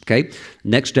goes. Okay.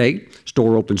 Next day,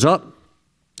 store opens up.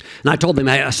 And I told them,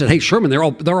 I said, hey, Sherman, they're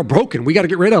all broken. We got to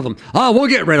get rid of them. Oh, we'll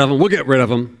get rid of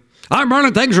them. I'm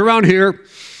running things around here.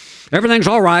 Everything's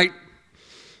all right.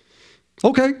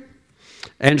 Okay.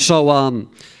 And so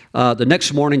the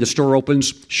next morning, the store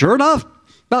opens. Sure enough,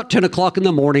 about 10 o'clock in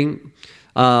the morning,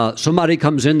 somebody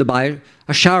comes in to buy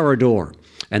a shower door.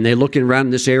 And they're looking around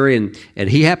in this area, and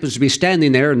he happens to be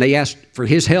standing there, and they ask for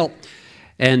his help.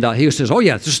 And he says, oh,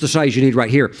 yeah, this is the size you need right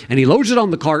here. And he loads it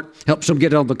on the cart, helps him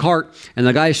get it on the cart. And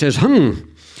the guy says,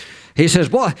 He says,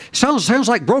 boy, sounds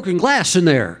like broken glass in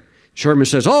there. Sherman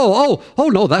says, oh,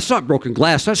 no, that's not broken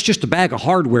glass. That's just a bag of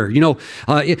hardware. You know,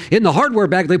 in the hardware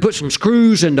bag, they put some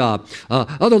screws and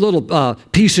other little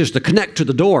pieces to connect to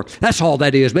the door. That's all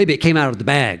that is. Maybe it came out of the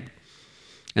bag.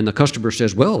 And the customer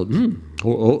says, well,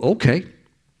 okay.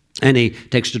 And he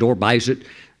takes the door, buys it,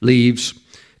 leaves,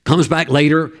 comes back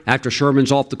later after Sherman's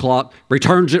off the clock,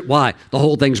 returns it. Why? The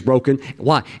whole thing's broken.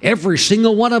 Why? Every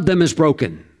single one of them is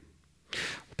broken.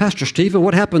 Pastor Stephen,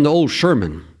 what happened to old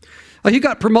Sherman? He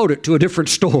got promoted to a different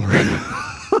store.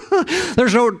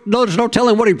 There's no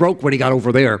telling what he broke when he got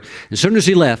over there. As soon as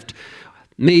he left,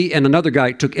 me and another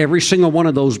guy took every single one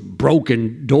of those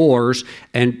broken doors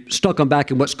and stuck them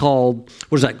back in what's called,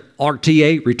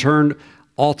 RTA, Return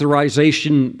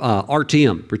Authorization,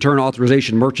 RTM, Return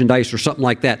Authorization Merchandise or something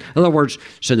like that. In other words,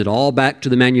 send it all back to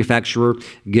the manufacturer,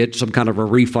 get some kind of a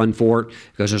refund for it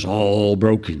because it's all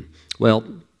broken. Well,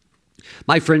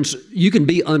 my friends, you can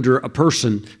be under a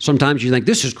person, sometimes you think,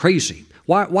 this is crazy.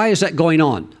 Why is that going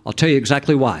on? I'll tell you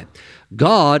exactly why.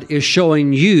 God is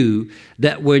showing you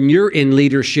that when you're in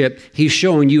leadership, He's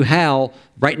showing you how,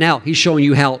 right now, He's showing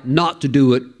you how not to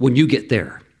do it when you get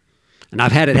there. And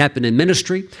I've had it happen in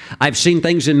ministry. I've seen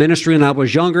things in ministry when I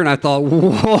was younger, and I thought,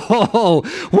 whoa,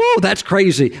 that's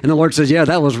crazy. And the Lord says, yeah,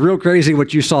 that was real crazy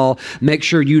what you saw. Make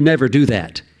sure you never do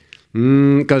that.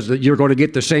 Because you're going to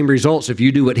get the same results if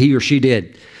you do what he or she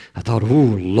did. I thought, oh,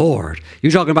 Lord.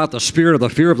 You're talking about the spirit of the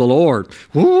fear of the Lord.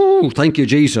 Ooh, thank you,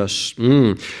 Jesus.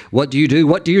 What do you do?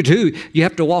 What do you do? You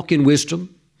have to walk in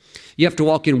wisdom. You have to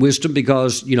walk in wisdom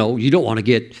because, you don't want to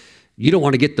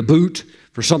get the boot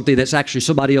for something that's actually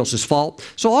somebody else's fault.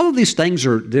 So all of these things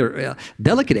they're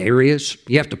delicate areas.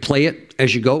 You have to play it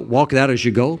as you go, walk it out as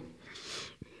you go.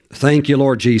 Thank you,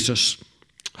 Lord Jesus.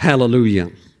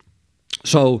 Hallelujah.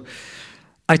 So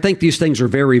I think these things are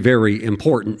very, very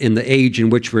important in the age in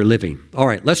which we're living. All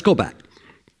right, let's go back.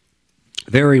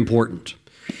 Very important.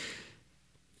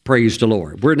 Praise the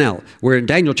Lord. We're in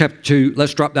Daniel chapter 2.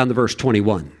 Let's drop down to verse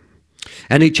 21.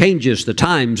 And He changes the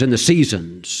times and the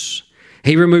seasons.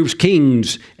 He removes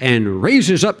kings and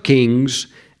raises up kings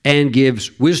and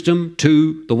gives wisdom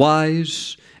to the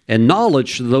wise and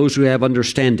knowledge to those who have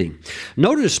understanding.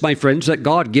 Notice, my friends, that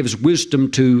God gives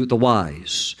wisdom to the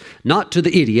wise, not to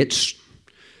the idiots,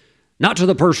 Not to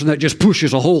the person that just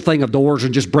pushes a whole thing of doors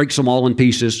and just breaks them all in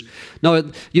pieces.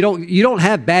 No, you don't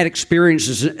have bad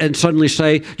experiences and suddenly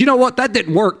say, you know what, that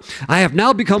didn't work. I have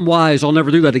now become wise. I'll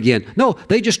never do that again. No,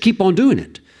 they just keep on doing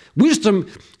it. Wisdom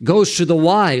goes to the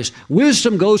wise.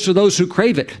 Wisdom goes to those who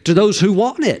crave it, to those who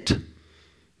want it.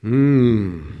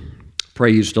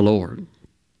 Praise the Lord.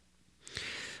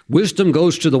 Wisdom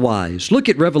goes to the wise. Look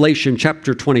at Revelation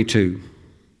chapter 22.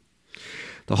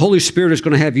 The Holy Spirit is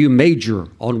going to have you major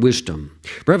on wisdom.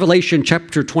 Revelation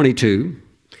chapter 22,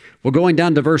 we're going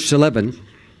down to verse 11.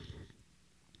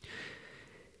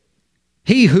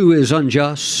 He who is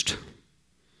unjust,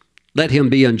 let him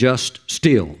be unjust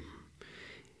still.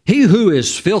 He who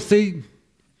is filthy,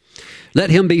 let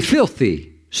him be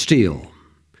filthy still.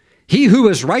 He who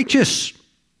is righteous,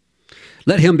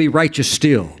 let him be righteous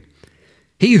still.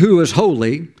 He who is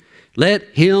holy, let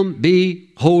him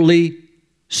be holy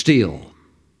still.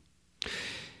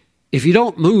 If you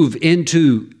don't move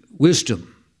into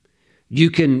wisdom, you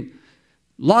can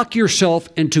lock yourself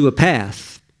into a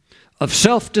path of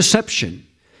self-deception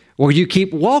where you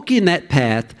keep walking that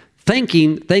path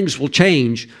thinking things will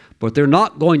change, but they're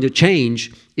not going to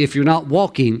change if you're not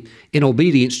walking in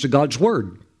obedience to God's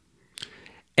Word.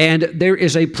 And there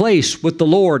is a place with the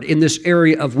Lord in this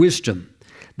area of wisdom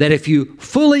that if you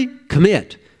fully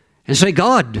commit and say,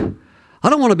 God, I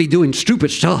don't want to be doing stupid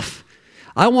stuff.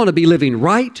 I want to be living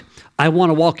right. I want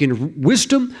to walk in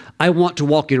wisdom. I want to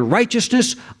walk in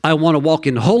righteousness. I want to walk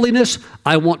in holiness.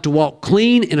 I want to walk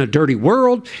clean in a dirty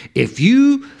world. If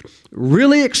you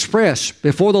really express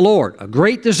before the Lord a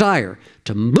great desire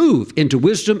to move into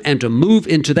wisdom and to move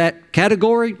into that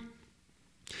category,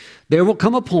 there will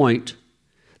come a point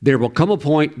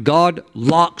God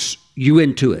locks you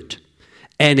into it.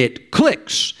 And it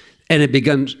clicks and it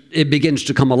begins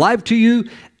to come alive to you.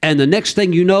 And the next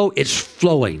thing you know, it's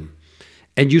flowing.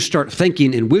 And you start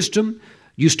thinking in wisdom,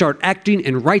 you start acting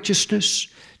in righteousness,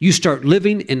 you start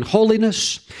living in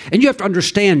holiness. And you have to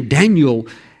understand Daniel,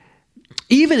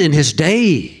 even in his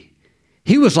day,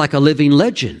 he was like a living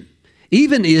legend.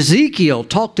 Even Ezekiel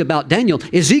talked about Daniel.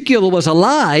 Ezekiel was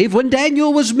alive when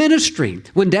Daniel was ministering,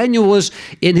 when Daniel was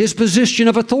in his position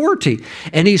of authority.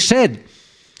 And he said,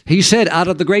 out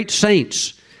of the great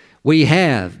saints, we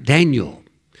have Daniel,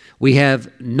 we have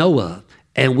Noah,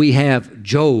 and we have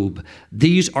Job.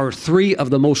 These are three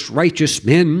of the most righteous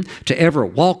men to ever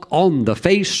walk on the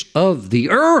face of the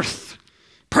earth.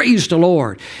 Praise the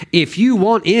Lord. If you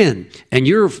want in and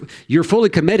you're fully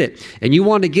committed and you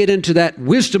want to get into that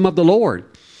wisdom of the Lord,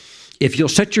 if you'll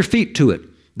set your feet to it,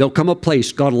 there'll come a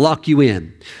place God will lock you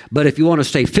in. But if you want to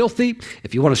stay filthy,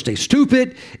 if you want to stay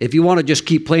stupid, if you want to just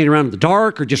keep playing around in the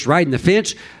dark or just riding the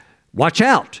fence, watch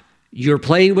out. You're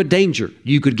playing with danger.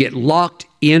 You could get locked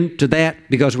into that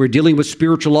because we're dealing with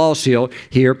spiritual laws here.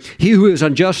 He who is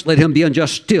unjust, let him be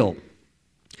unjust still.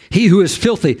 He who is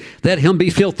filthy, let him be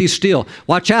filthy still.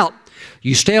 Watch out.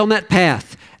 You stay on that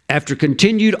path after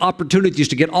continued opportunities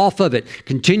to get off of it,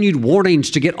 continued warnings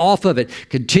to get off of it,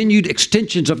 continued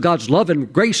extensions of God's love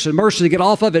and grace and mercy to get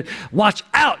off of it. Watch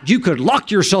out. You could lock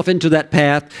yourself into that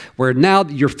path where now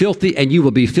you're filthy and you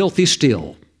will be filthy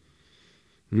still.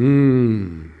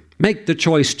 Make the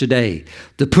choice today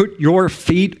to put your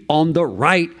feet on the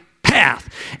right path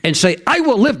and say, I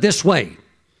will live this way.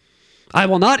 I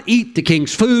will not eat the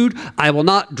king's food. I will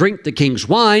not drink the king's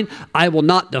wine. I will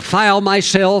not defile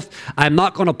myself. I'm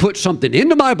not going to put something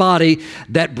into my body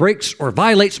that breaks or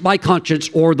violates my conscience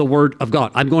or the word of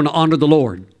God. I'm going to honor the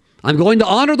Lord. I'm going to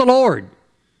honor the Lord.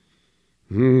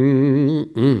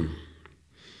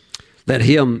 Let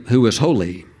him who is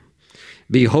holy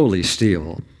be holy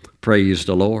still. Praise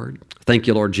the Lord. Thank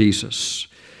you, Lord Jesus.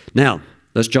 Now,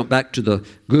 let's jump back to the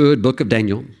good book of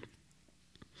Daniel.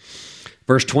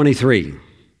 Verse 23.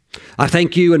 I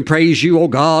thank you and praise you, O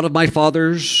God of my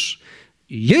fathers.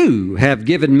 You have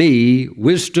given me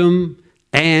wisdom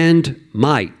and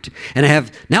might, and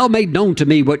have now made known to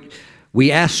me what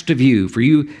we asked of you, for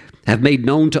you have made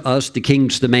known to us the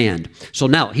king's demand. So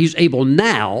now, he's able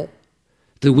now,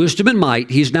 through wisdom and might,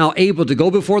 he's now able to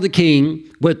go before the king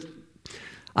with,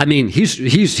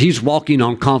 he's walking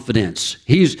on confidence.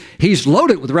 He's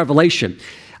loaded with revelation.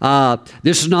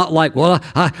 This is not like, well,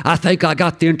 I think I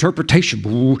got the interpretation.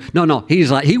 No.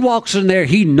 He walks in there.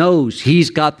 He knows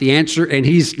he's got the answer, and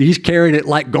he's carrying it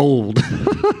like gold,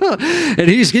 and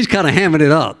he's kind of hamming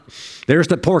it up. There's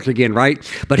the pork again, right?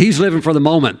 But he's living for the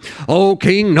moment. Oh,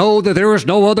 King, know that there is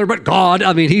no other but God.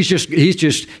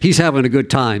 He's having a good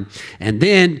time, and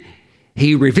then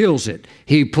he reveals it.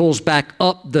 He pulls back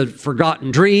up the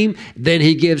forgotten dream. Then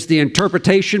he gives the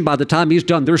interpretation. By the time he's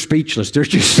done, they're speechless. They're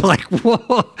just like,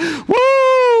 whoa,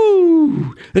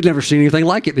 woo! I'd never seen anything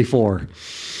like it before.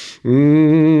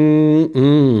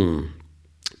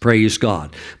 Praise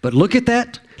God. But look at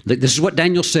that. This is what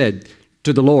Daniel said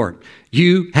to the Lord.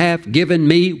 You have given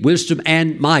me wisdom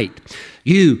and might.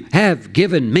 You have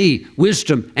given me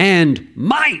wisdom and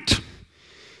might.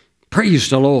 Praise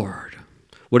the Lord.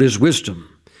 What is wisdom?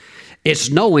 It's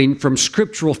knowing from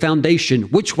scriptural foundation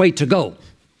which way to go.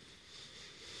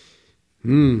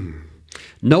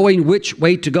 Knowing which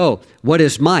way to go. What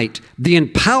is might? The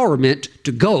empowerment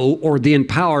to go, or the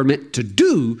empowerment to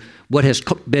do what has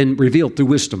been revealed through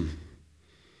wisdom.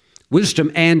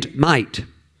 Wisdom and might.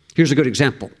 Here's a good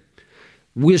example.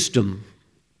 Wisdom.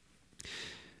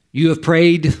 You have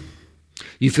prayed.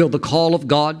 You feel the call of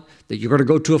God that you're going to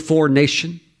go to a foreign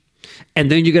nation.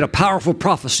 And then you get a powerful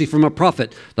prophecy from a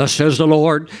prophet. Thus says the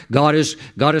Lord, God is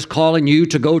calling you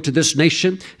to go to this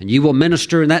nation, and you will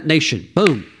minister in that nation.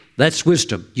 Boom. That's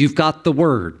wisdom. You've got the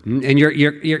word, and you're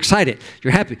excited.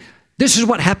 You're happy. This is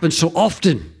what happens so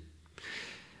often.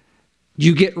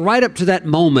 You get right up to that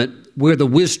moment where the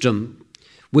wisdom,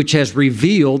 which has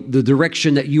revealed the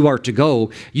direction that you are to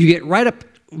go, you get right up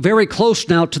very close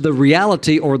now to the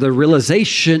reality or the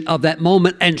realization of that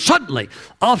moment, and suddenly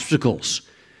obstacles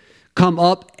come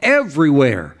up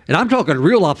everywhere. And I'm talking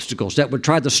real obstacles that would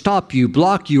try to stop you,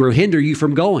 block you, or hinder you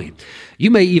from going.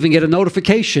 You may even get a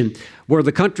notification where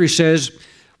the country says,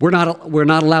 we're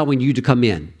not allowing you to come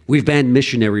in. We've banned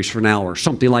missionaries for now, or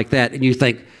something like that. And you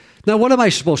think, now what am I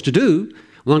supposed to do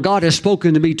when God has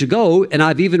spoken to me to go, and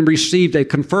I've even received a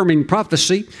confirming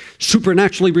prophecy,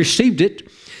 supernaturally received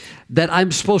it, that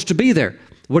I'm supposed to be there?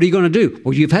 What are you going to do?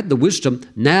 Well, you've had the wisdom.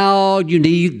 Now you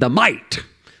need the might.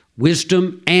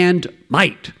 Wisdom and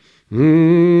might.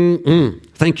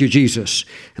 Thank you, Jesus.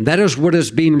 And that is what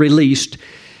is being released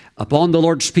upon the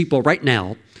Lord's people right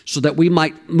now, so that we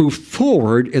might move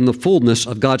forward in the fullness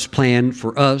of God's plan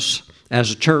for us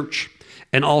as a church,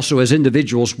 and also as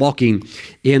individuals walking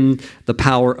in the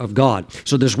power of God.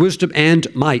 So there's wisdom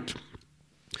and might.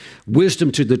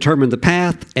 Wisdom to determine the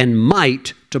path, and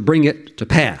might to bring it to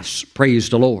pass. Praise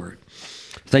the Lord.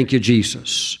 Thank you,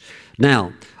 Jesus.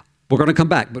 Now, we're going to come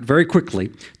back, but very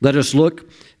quickly, let us look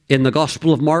in the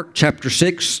Gospel of Mark, chapter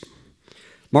 6.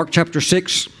 Mark, chapter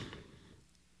 6,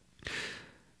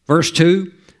 verse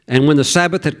 2. And when the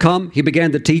Sabbath had come, he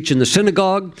began to teach in the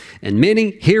synagogue, and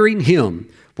many, hearing him,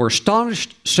 were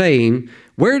astonished, saying,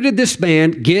 where did this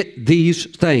man get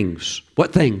these things?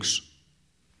 What things?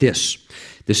 This.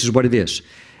 This is what it is.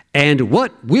 And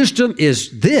what wisdom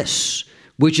is this,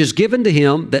 which is given to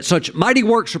him, that such mighty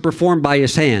works are performed by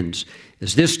his hands?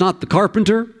 Is this not the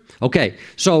carpenter? Okay,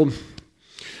 so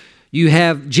you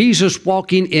have Jesus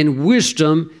walking in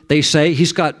wisdom. They say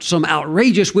he's got some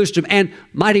outrageous wisdom and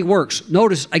mighty works.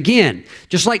 Notice again,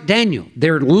 just like Daniel,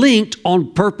 they're linked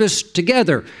on purpose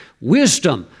together.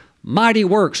 Wisdom, mighty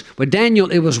works. With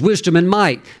Daniel, it was wisdom and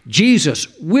might. Jesus,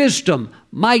 wisdom,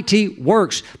 mighty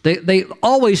works. They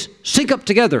always sync up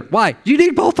together. Why? You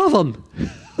need both of them.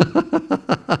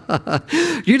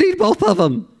 You need both of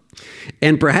them.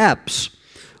 And perhaps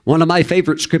one of my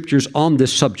favorite scriptures on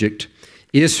this subject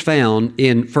is found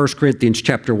in 1 Corinthians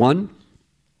chapter 1.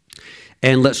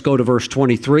 And let's go to verse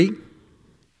 23.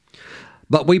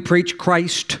 But we preach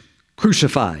Christ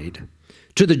crucified,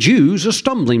 to the Jews a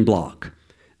stumbling block,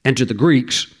 and to the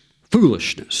Greeks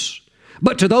foolishness.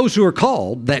 But to those who are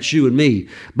called, that's you and me,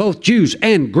 both Jews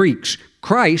and Greeks,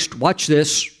 Christ, watch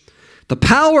this, the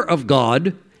power of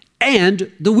God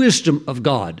and the wisdom of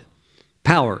God.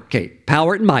 Power, okay,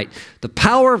 power and might. The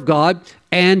power of God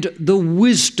and the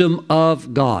wisdom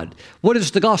of God. What is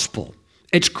the gospel?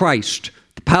 It's Christ,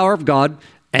 the power of God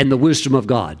and the wisdom of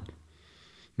God.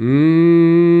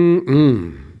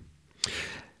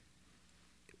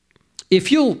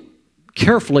 If you'll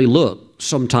carefully look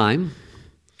sometime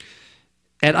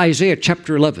at Isaiah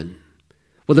chapter 11,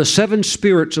 where the 7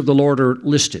 spirits of the Lord are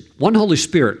listed. One Holy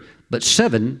Spirit, but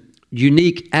 7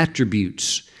 unique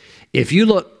attributes. If you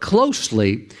look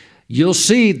closely, you'll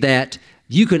see that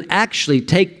you can actually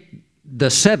take the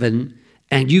 7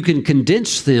 and you can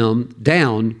condense them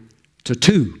down to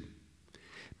 2.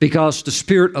 Because the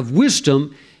spirit of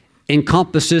wisdom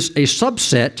encompasses a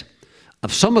subset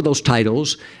of some of those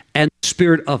titles, and the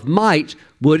spirit of might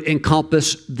would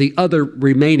encompass the other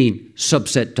remaining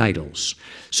subset titles.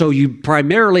 So you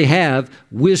primarily have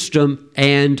wisdom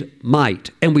and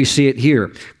might, and we see it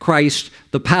here. Christ,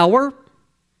 the power,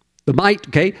 the might,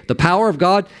 okay, the power of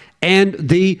God, and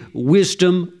the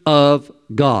wisdom of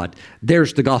God.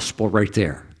 There's the gospel right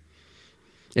there.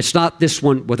 It's not this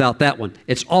one without that one.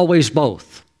 It's always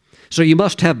both. So you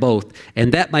must have both,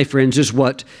 and that, my friends, is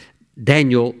what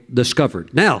Daniel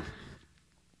discovered. Now,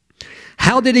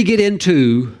 how did he get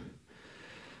into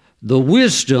the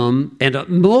wisdom and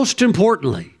most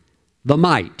importantly, the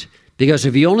might? Because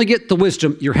if you only get the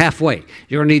wisdom, you're halfway.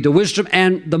 You're going to need the wisdom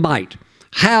and the might.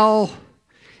 How,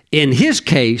 in his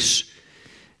case,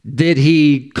 did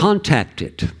he contact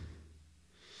it?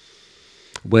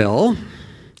 Well,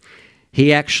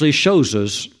 he actually shows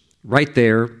us right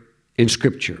there in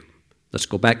Scripture. Let's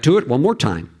go back to it one more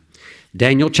time.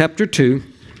 Daniel chapter 2.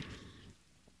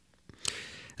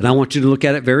 And I want you to look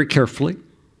at it very carefully.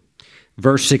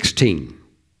 Verse 16.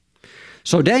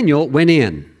 So Daniel went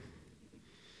in.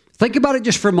 Think about it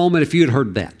just for a moment if you had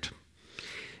heard that.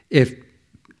 If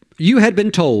you had been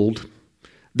told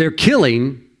they're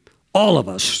killing all of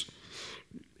us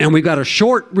and we've got a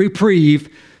short reprieve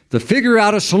to figure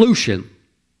out a solution,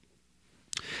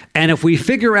 and if we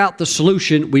figure out the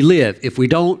solution, we live. If we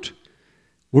don't,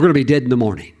 we're going to be dead in the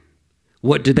morning.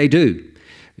 What did they do?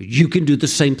 You can do the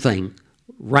same thing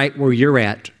right where you're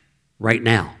at right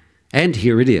now. And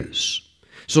here it is.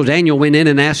 So Daniel went in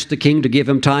and asked the king to give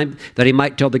him time that he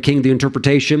might tell the king the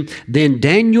interpretation. Then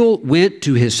Daniel went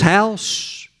to his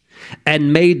house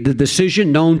and made the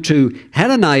decision known to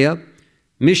Hananiah,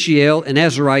 Mishael, and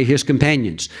Azariah, his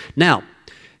companions. Now,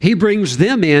 he brings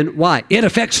them in. Why? It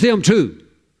affects them too.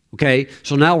 Okay,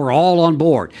 so now we're all on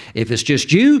board. If it's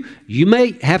just you, you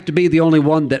may have to be the only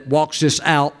one that walks this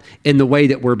out in the way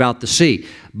that we're about to see.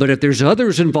 But if there's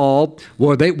others involved,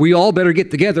 well, we all better get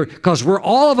together because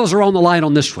all of us are on the line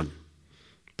on this one.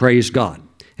 Praise God.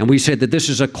 And we said that this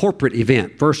is a corporate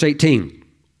event. Verse 18.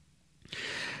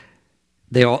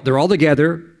 They're all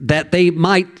together that they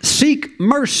might seek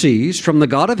mercies from the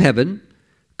God of heaven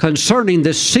concerning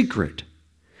this secret,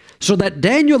 so that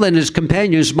Daniel and his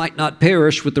companions might not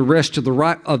perish with the rest of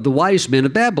the wise men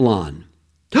of Babylon.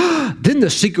 Then the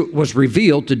secret was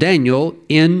revealed to Daniel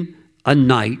in a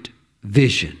night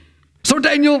vision. So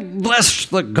Daniel blessed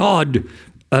the God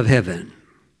of heaven.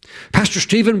 Pastor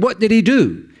Stephen, what did he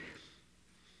do?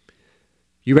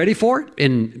 You ready for it?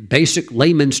 In basic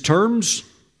layman's terms,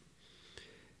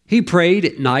 he prayed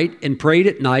at night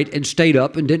and stayed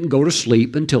up and didn't go to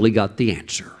sleep until he got the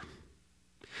answer.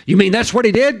 You mean that's what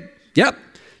he did? Yep.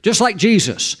 Just like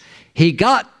Jesus. He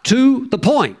got to the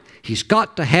point. He's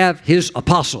got to have his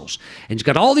apostles. And he's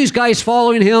got all these guys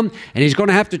following him, and he's going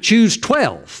to have to choose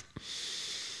 12.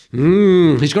 He's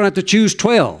going to have to choose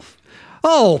 12.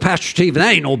 Oh, Pastor Stephen, that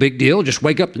ain't no big deal. Just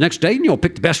wake up the next day and,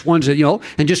 pick the best ones, and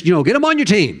just, get them on your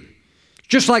team.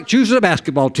 Just like choosing a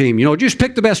basketball team, just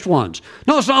pick the best ones.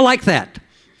 No, it's not like that.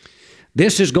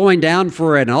 This is going down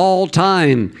for an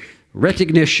all-time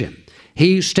recognition.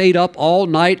 He stayed up all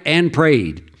night and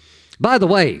prayed. By the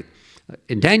way,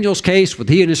 in Daniel's case, with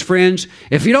he and his friends,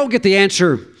 if you don't get the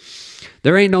answer,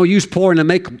 there ain't no use pouring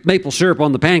the maple syrup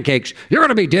on the pancakes. You're going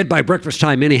to be dead by breakfast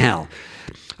time anyhow.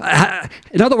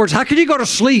 In other words, how can you go to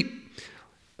sleep?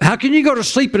 How can you go to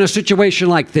sleep in a situation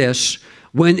like this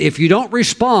when if you don't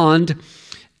respond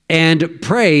and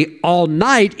pray all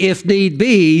night, if need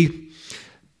be,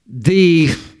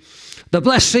 the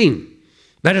blessing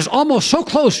that is almost so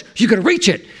close you could reach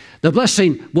it, the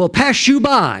blessing will pass you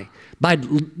by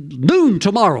noon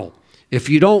tomorrow if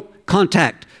you don't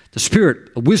contact the spirit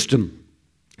of wisdom,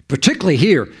 particularly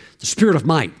here, the spirit of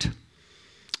might.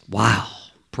 Wow,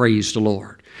 praise the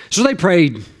Lord. So they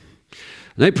prayed, and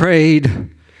they prayed,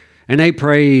 and they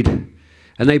prayed,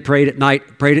 and they prayed at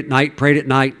night, prayed at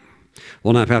night.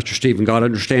 Well, now, Pastor Stephen, God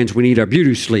understands we need our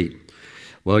beauty sleep.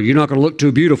 Well, you're not going to look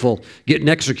too beautiful getting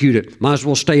executed. Might as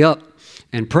well stay up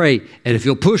and pray. And if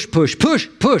you'll push.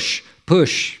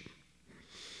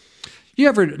 You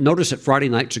ever notice that Friday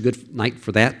night's a good night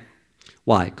for that?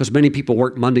 Why? Because many people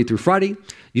work Monday through Friday.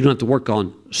 You don't have to work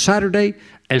on Saturday.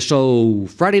 And so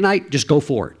Friday night, just go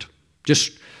for it.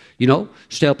 Just,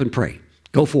 stay up and pray.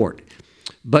 Go for it.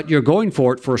 But you're going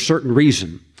for it for a certain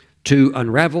reason, to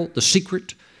unravel the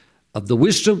secret of the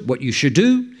wisdom, what you should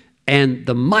do, and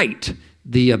the might,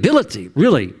 the ability,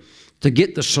 really, to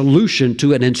get the solution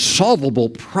to an insolvable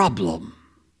problem.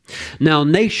 Now,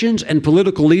 nations and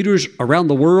political leaders around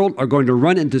the world are going to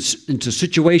run into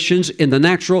situations in the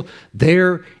natural.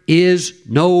 There is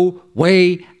no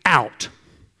way out.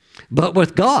 But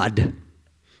with God,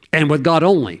 and with God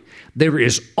only, there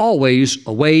is always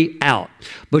a way out.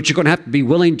 But you're going to have to be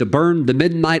willing to burn the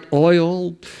midnight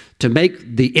oil to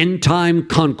make the end time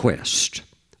conquest.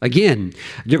 Again,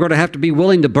 you're going to have to be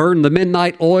willing to burn the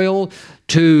midnight oil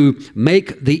to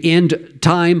make the end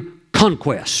time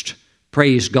conquest.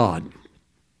 Praise God.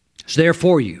 It's there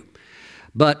for you.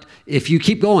 But if you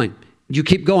keep going,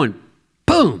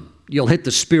 boom, you'll hit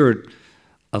the spirit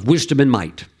of wisdom and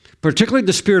might, particularly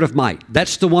the spirit of might.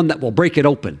 That's the one that will break it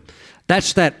open.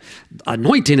 That's that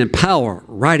anointing and power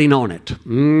riding on it.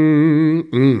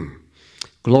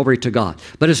 Glory to God.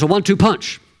 But it's a 1-2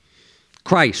 punch.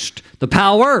 Christ, the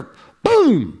power,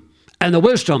 boom, and the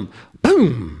wisdom,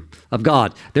 boom, of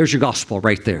God. There's your gospel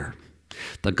right there.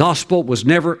 The gospel was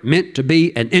never meant to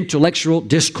be an intellectual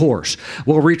discourse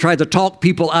where we try to talk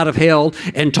people out of hell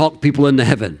and talk people into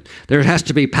heaven. There has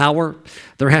to be power.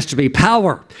 There has to be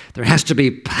power. There has to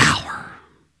be power.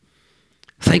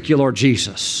 Thank you, Lord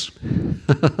Jesus.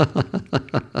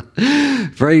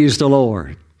 Praise the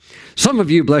Lord. Some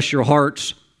of you, bless your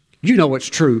hearts, you know it's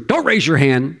true. Don't raise your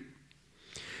hand.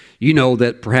 You know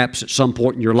that perhaps at some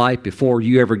point in your life, before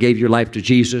you ever gave your life to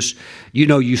Jesus, you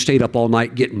know you stayed up all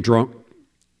night getting drunk.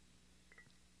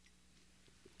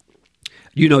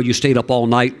 You know you stayed up all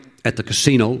night at the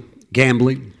casino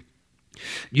gambling.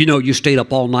 You know you stayed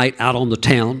up all night out on the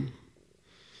town.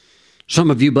 Some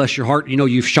of you, bless your heart, you know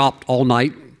you've shopped all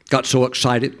night, got so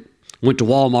excited, went to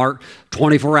Walmart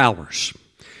 24 hours,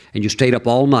 and you stayed up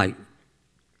all night.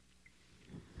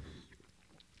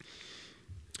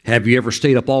 Have you ever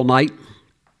stayed up all night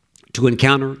to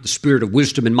encounter the spirit of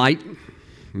wisdom and might?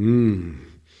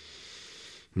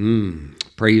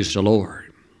 Praise the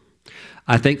Lord.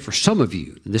 I think for some of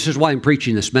you, and this is why I'm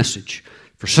preaching this message,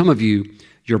 for some of you,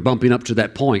 you're bumping up to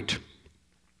that point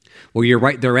where you're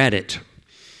right there at it.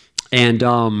 And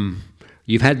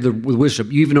you've had the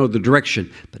wisdom, you even know the direction,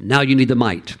 but now you need the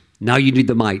might. Now you need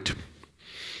the might.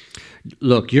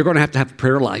 Look, you're going to have a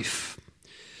prayer life.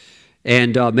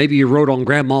 And maybe you rode on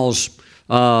Grandma's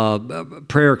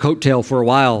prayer coattail for a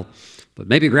while, but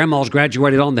maybe Grandma's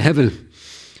graduated on to heaven.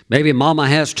 Maybe Mama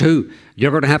has too.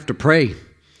 You're going to have to pray.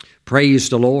 Praise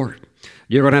the Lord.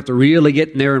 You're going to have to really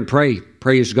get in there and pray.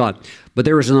 Praise God. But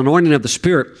there is an anointing of the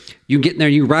Spirit. You can get in there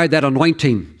and you ride that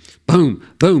anointing. Boom,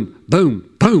 boom, boom,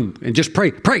 boom. And just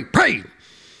pray, pray, pray.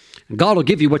 And God will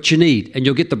give you what you need. And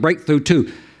you'll get the breakthrough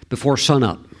too before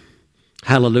sunup.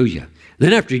 Hallelujah.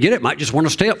 Then after you get it, might just want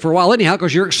to stay up for a while anyhow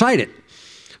because you're excited.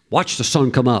 Watch the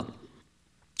sun come up.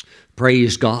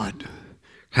 Praise God.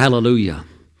 Hallelujah.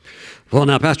 Well,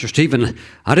 now, Pastor Stephen,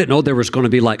 I didn't know there was going to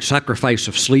be like sacrifice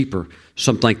of sleep or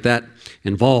something like that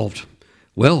involved.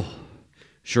 Well,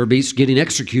 sure beats getting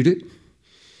executed.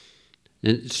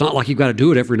 And it's not like you've got to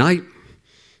do it every night.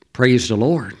 Praise the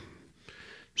Lord.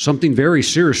 Something very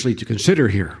seriously to consider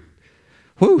here.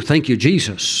 Whew, thank you,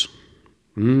 Jesus.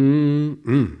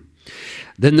 Then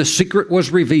the secret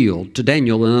was revealed to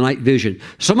Daniel in the night vision.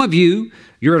 Some of you,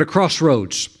 you're at a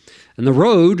crossroads, and the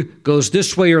road goes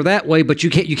this way or that way, but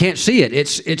you can't see it.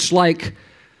 It's like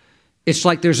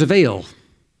there's a veil,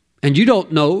 and you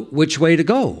don't know which way to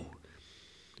go,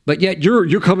 but yet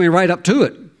you're coming right up to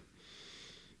it.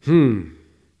 Well,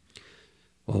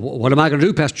 what am I going to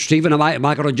do, Pastor Stephen? Am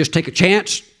I going to just take a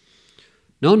chance?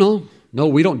 No,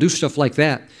 we don't do stuff like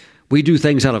that. We do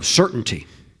things out of certainty.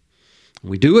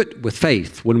 We do it with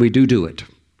faith when we do it.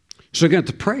 So you're going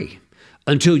to have to pray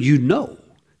until you know.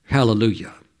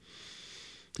 Hallelujah.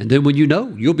 And then when you know,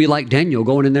 you'll be like Daniel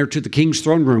going in there to the king's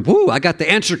throne room. Whoo, I got the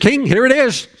answer, king. Here it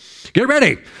is. Get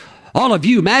ready. All of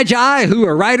you magi who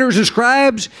are writers and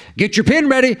scribes, get your pen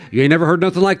ready. You ain't never heard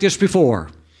nothing like this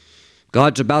before.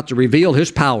 God's about to reveal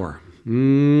his power.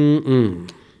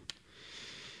 Thank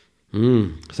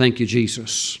you,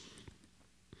 Jesus.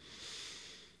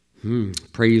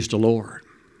 Praise the Lord.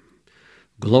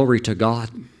 Glory to God.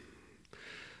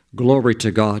 Glory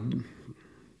to God.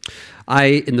 I,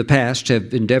 in the past,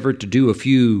 have endeavored to do a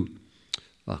few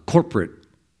corporate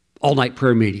all-night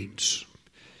prayer meetings.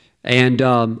 And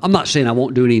I'm not saying I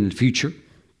won't do any in the future.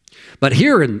 But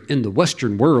here in the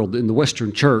Western world, in the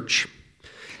Western church,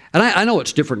 and I know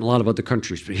it's different in a lot of other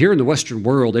countries, but here in the Western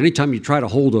world, anytime you try to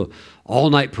hold an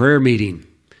all-night prayer meeting,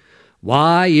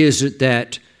 why is it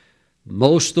that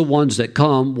most of the ones that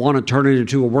come want to turn it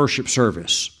into a worship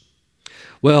service?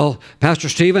 Well, Pastor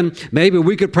Stephen, maybe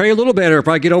we could pray a little better if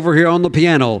I get over here on the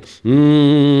piano.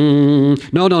 No.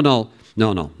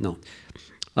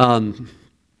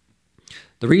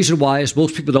 The reason why is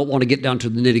most people don't want to get down to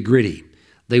the nitty-gritty.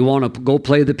 They want to go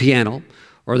play the piano,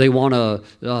 or they want to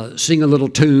sing a little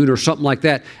tune or something like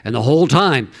that. And the whole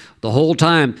time,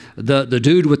 the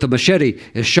dude with the machete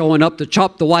is showing up to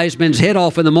chop the wise man's head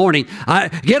off in the morning.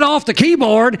 Get off the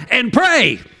keyboard and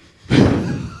pray.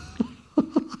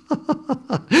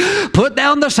 Put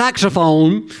down the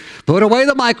saxophone. Put away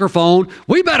the microphone.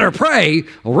 We better pray,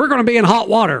 or we're going to be in hot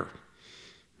water.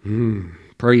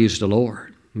 Praise the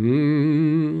Lord.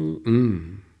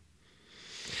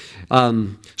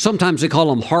 Sometimes they call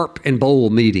them harp and bowl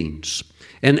meetings.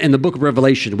 And in the book of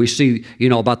Revelation, we see,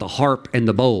 about the harp and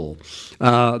the bowl.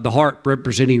 The harp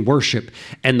representing worship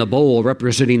and the bowl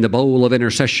representing the bowl of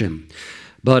intercession.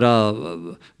 But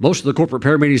most of the corporate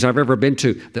prayer meetings I've ever been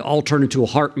to, they all turn into a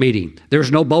harp meeting.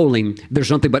 There's no bowling.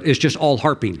 There's nothing, but it's just all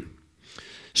harping.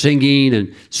 Singing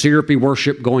and syrupy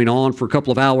worship going on for a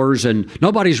couple of hours, and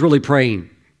nobody's really praying.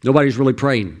 Nobody's really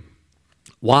praying.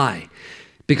 Why?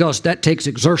 Because that takes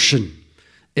exertion.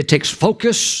 It takes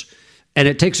focus, and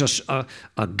it takes a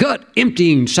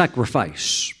gut-emptying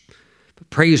sacrifice. But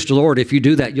praise the Lord, if you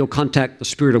do that, you'll contact the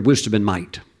spirit of wisdom and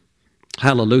might.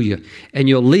 Hallelujah. And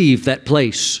you'll leave that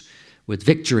place with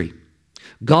victory.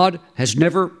 God has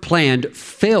never planned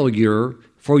failure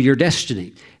for your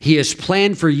destiny. He has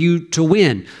planned for you to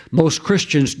win. Most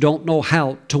Christians don't know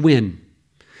how to win.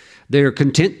 They're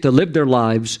content to live their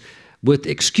lives with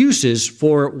excuses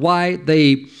for why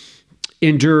they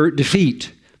endure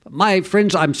defeat. My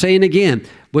friends, I'm saying again,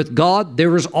 with God,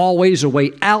 there is always a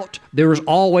way out. There is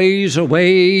always a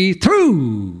way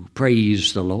through.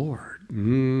 Praise the Lord.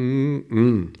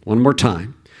 One more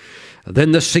time.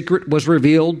 Then the secret was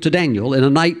revealed to Daniel in a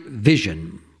night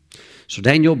vision. So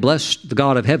Daniel blessed the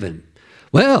God of heaven.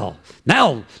 Well,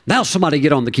 now somebody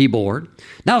get on the keyboard.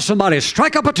 Now somebody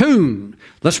strike up a tune.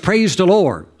 Let's praise the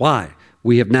Lord. Why?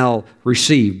 We have now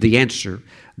received the answer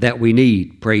that we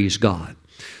need. Praise God.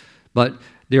 But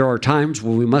there are times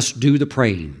when we must do the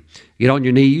praying. Get on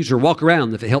your knees or walk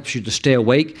around if it helps you to stay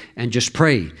awake and just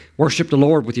pray. Worship the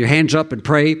Lord with your hands up and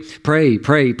pray, pray,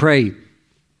 pray, pray.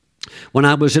 When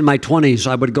I was in my 20s,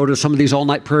 I would go to some of these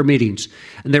all-night prayer meetings,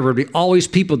 and there would be always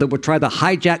people that would try to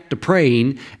hijack the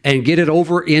praying and get it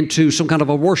over into some kind of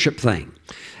a worship thing.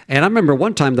 And I remember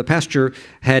one time the pastor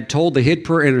had told the head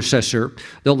prayer intercessor,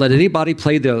 don't let anybody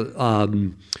play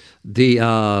the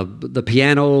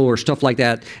piano or stuff like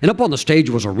that. And up on the stage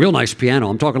was a real nice piano.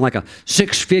 I'm talking like a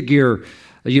six-figure,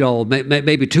 maybe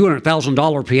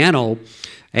 $200,000 piano.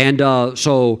 And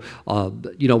so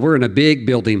we're in a big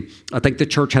building. I think the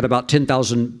church had about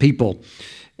 10,000 people.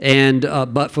 And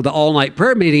but for the all-night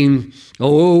prayer meeting,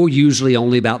 usually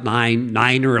only about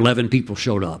nine or 11 people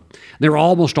showed up. They were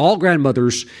almost all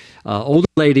grandmothers, older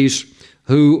ladies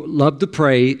who loved to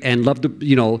pray and loved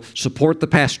to, support the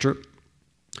pastor.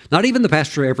 Not even the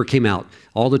pastor ever came out.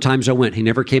 All the times I went, he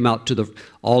never came out to the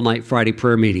all-night Friday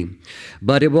prayer meeting.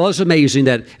 But it was amazing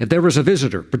that if there was a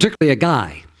visitor, particularly a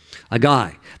guy,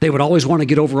 they would always want to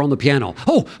get over on the piano.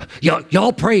 Oh,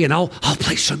 y'all pray and I'll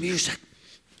play some music.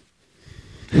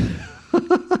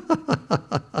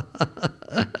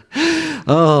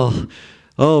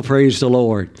 Oh, praise the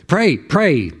Lord. Pray,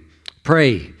 pray,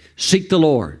 pray. Seek the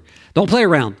Lord. Don't play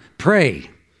around. Pray,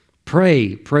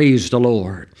 pray, praise the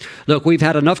Lord. Look, we've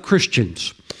had enough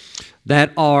Christians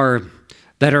that are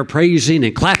praising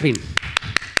and clapping,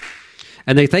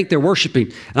 and they think they're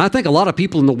worshiping. And I think a lot of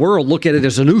people in the world look at it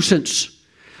as a nuisance.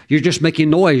 You're just making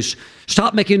noise.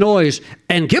 Stop making noise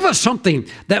and give us something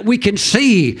that we can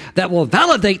see that will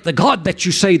validate the God that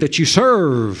you say that you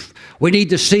serve. We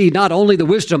need to see not only the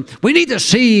wisdom, we need to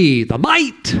see the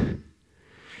might.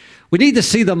 We need to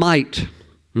see the might.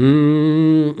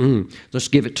 Let's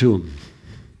give it to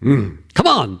him. Come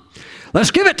on.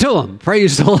 Let's give it to him.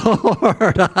 Praise the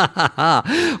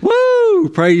Lord. Woo!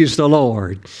 Praise the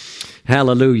Lord.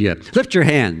 Hallelujah. Lift your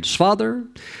hands. Father,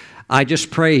 I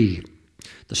just pray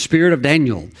the spirit of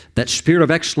Daniel, that spirit of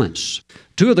excellence.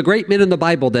 Two of the great men in the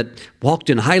Bible that walked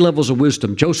in high levels of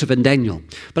wisdom, Joseph and Daniel.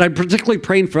 But I'm particularly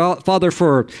praying, Father,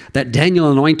 for that Daniel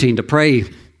anointing to pray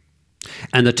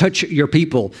and to touch your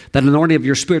people, that anointing of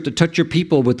your spirit to touch your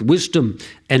people with wisdom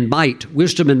and might.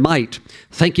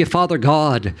 Thank you, Father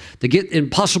God, to get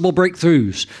impossible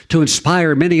breakthroughs, to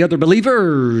inspire many other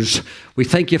believers. We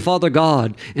thank you, Father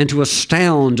God, and to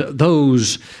astound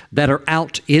those that are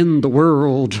out in the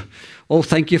world. Oh,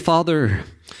 thank you, Father.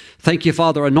 Thank you,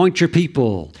 Father. Anoint your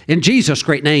people. In Jesus'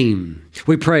 great name,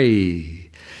 we pray.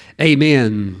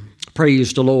 Amen.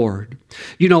 Praise the Lord.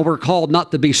 We're called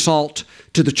not to be salt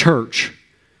to the church.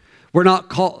 We're not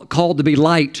called to be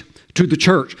light to the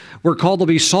church. We're called to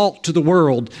be salt to the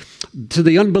world, to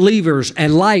the unbelievers,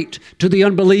 and light to the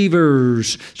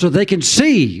unbelievers, so they can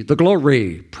see the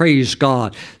glory. Praise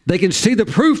God. They can see the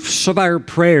proofs of our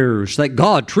prayers that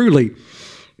God truly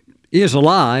is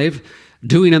alive,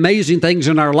 doing amazing things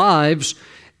in our lives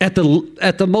at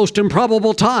the most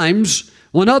improbable times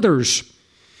when others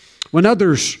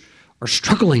are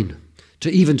struggling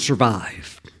to even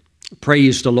survive.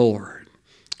 Praise the Lord.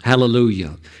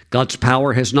 Hallelujah. God's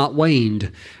power has not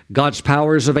waned. God's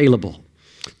power is available.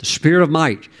 The spirit of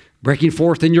might breaking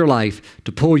forth in your life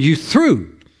to pull you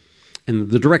through in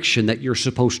the direction that you're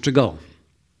supposed to go.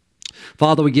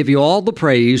 Father, we give you all the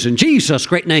praise in Jesus'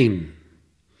 great name.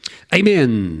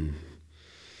 Amen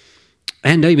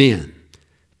and amen.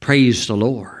 Praise the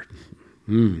Lord.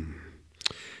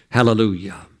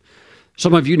 Hallelujah.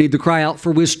 Some of you need to cry out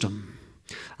for wisdom.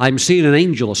 I'm seeing an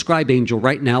angel, a scribe angel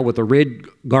right now with a red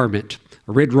garment,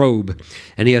 a red robe,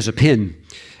 and he has a pen.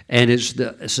 And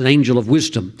it's an angel of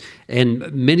wisdom.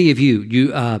 And many of you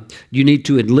need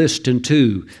to enlist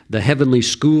into the heavenly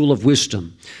school of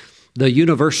wisdom, the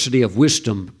university of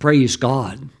wisdom. Praise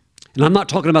God. And I'm not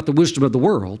talking about the wisdom of the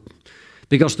world,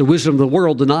 because the wisdom of the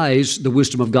world denies the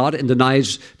wisdom of God and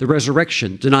denies the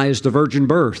resurrection, denies the virgin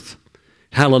birth.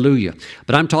 Hallelujah.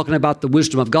 But I'm talking about the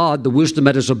wisdom of God, the wisdom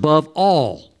that is above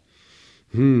all.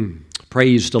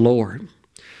 Praise the Lord.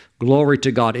 Glory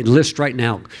to God. Enlist right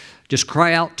now. Just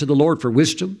cry out to the Lord for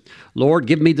wisdom. Lord,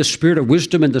 give me the spirit of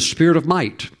wisdom and the spirit of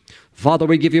might. Father,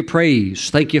 we give you praise.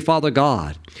 Thank you, Father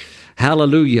God.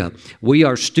 Hallelujah. We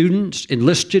are students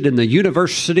enlisted in the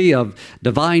University of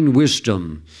Divine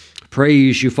Wisdom.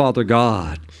 Praise you, Father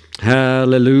God.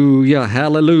 Hallelujah.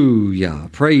 Hallelujah.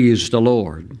 Praise the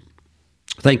Lord.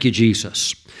 Thank you,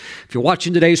 Jesus. If you're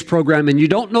watching today's program and you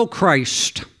don't know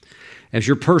Christ as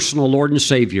your personal Lord and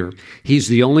Savior, He's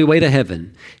the only way to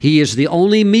heaven. He is the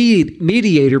only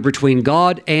mediator between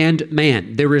God and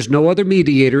man. There is no other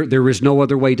mediator. There is no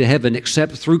other way to heaven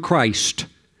except through Christ,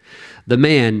 the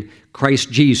man,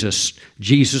 Christ Jesus,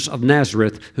 Jesus of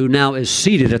Nazareth, who now is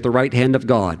seated at the right hand of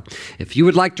God. If you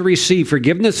would like to receive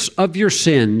forgiveness of your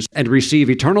sins and receive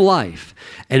eternal life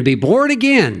and be born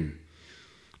again,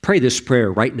 pray this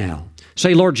prayer right now.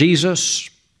 Say, Lord Jesus,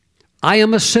 I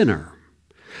am a sinner.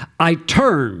 I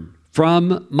turn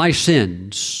from my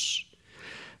sins.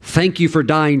 Thank you for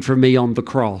dying for me on the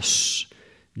cross.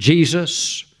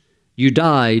 Jesus, you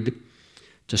died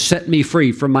to set me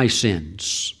free from my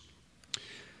sins.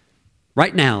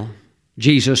 Right now,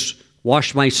 Jesus,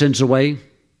 wash my sins away.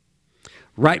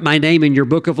 Write my name in your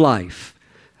book of life.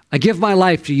 I give my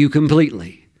life to you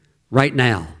completely right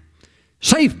now.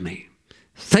 Save me.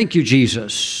 Thank you,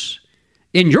 Jesus.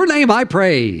 In your name I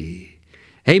pray.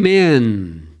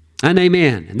 Amen and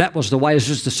amen. And that was the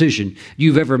wisest decision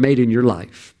you've ever made in your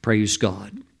life. Praise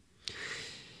God.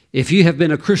 If you have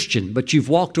been a Christian, but you've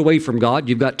walked away from God,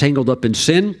 you've got tangled up in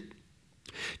sin,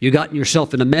 you've gotten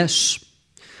yourself in a mess,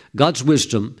 God's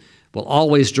wisdom will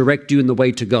always direct you in the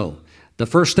way to go. The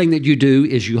first thing that you do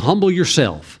is you humble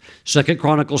yourself. 2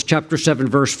 Chronicles chapter 7,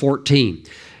 verse 14.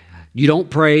 You don't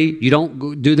pray, you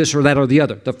don't do this or that or the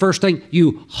other. The first thing,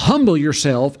 you humble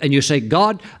yourself and you say,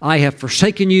 God, I have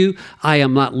forsaken you. I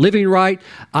am not living right.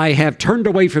 I have turned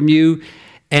away from you.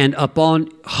 And upon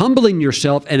humbling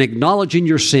yourself and acknowledging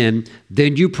your sin,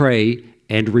 then you pray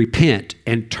and repent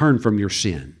and turn from your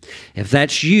sin. If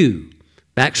that's you,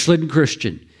 backslidden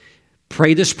Christian,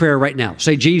 pray this prayer right now.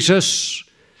 Say, Jesus,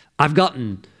 I've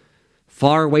gotten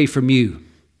far away from you.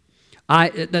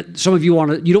 Some of you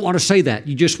you don't want to say that.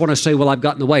 You just want to say, well, I've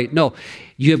gotten away. No,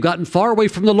 you have gotten far away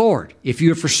from the Lord if you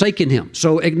have forsaken Him.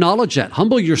 So acknowledge that.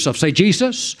 Humble yourself. Say,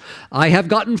 Jesus, I have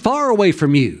gotten far away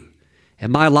from you, and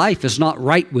my life is not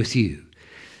right with you.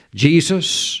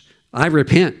 Jesus, I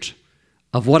repent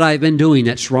of what I've been doing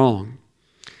that's wrong.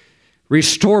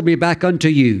 Restore me back unto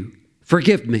you.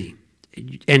 Forgive me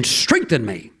and strengthen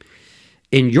me.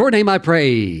 In your name I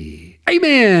pray.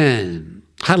 Amen.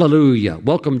 Hallelujah.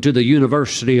 Welcome to the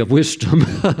University of Wisdom,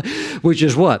 which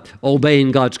is what?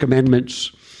 Obeying God's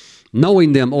commandments,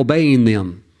 knowing them, obeying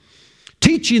them,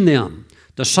 teaching them,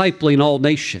 discipling all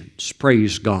nations.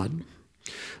 Praise God.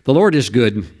 The Lord is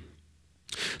good.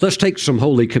 Let's take some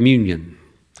Holy Communion.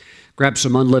 Grab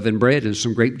some unleavened bread and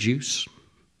some grape juice.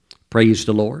 Praise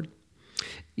the Lord.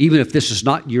 Even if this is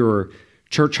not your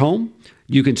church home,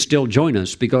 you can still join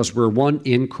us because we're one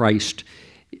in Christ.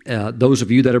 Those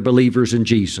of you that are believers in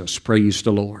Jesus, praise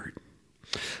the Lord.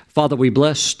 Father, we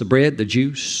bless the bread, the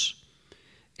juice,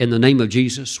 in the name of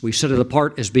Jesus. We set it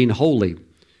apart as being holy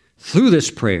through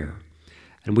this prayer.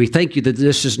 And we thank you that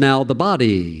this is now the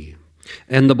body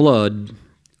and the blood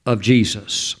of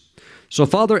Jesus. So,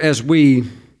 Father, as we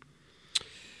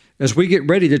get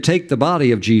ready to take the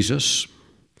body of Jesus,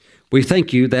 we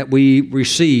thank you that we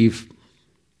receive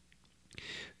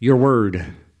your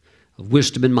word of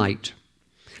wisdom and might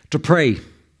to pray,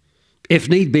 if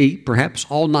need be, perhaps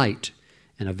all night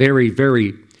in a very,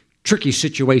 very tricky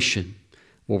situation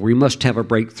where we must have a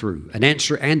breakthrough, an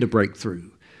answer and a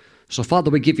breakthrough. So, Father,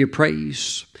 we give you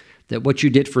praise that what you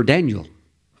did for Daniel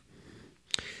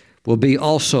will be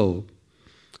also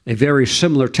a very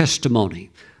similar testimony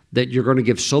that you're going to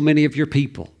give so many of your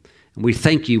people. And we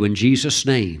thank you in Jesus'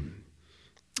 name.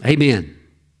 Amen.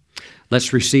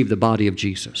 Let's receive the body of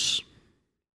Jesus.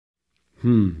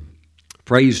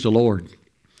 Praise the Lord.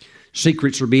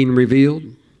 Secrets are being revealed.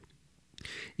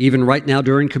 Even right now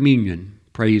during communion,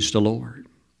 praise the Lord.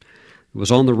 It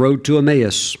was on the road to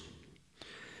Emmaus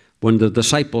when the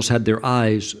disciples had their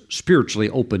eyes spiritually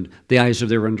opened, the eyes of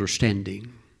their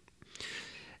understanding,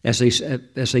 as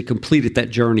they completed that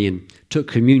journey and took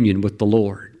communion with the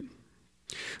Lord.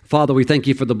 Father, we thank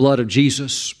you for the blood of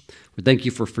Jesus. We thank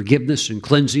you for forgiveness and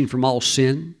cleansing from all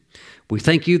sin. We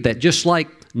thank you that just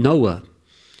like Noah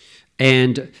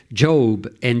and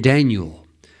Job and Daniel,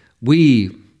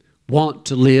 we want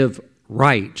to live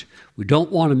right. We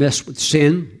don't want to mess with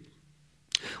sin.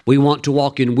 We want to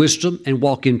walk in wisdom and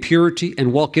walk in purity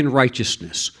and walk in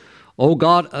righteousness. Oh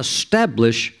God,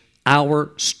 establish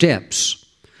our steps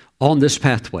on this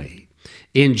pathway.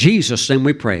 In Jesus' name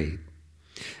we pray.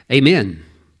 Amen.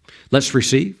 Let's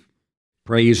receive.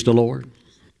 Praise the Lord.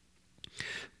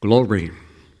 Glory.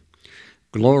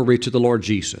 Glory to the Lord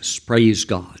Jesus. Praise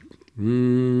God.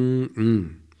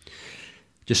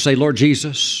 Just say, Lord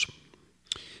Jesus,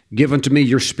 give unto me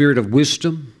your spirit of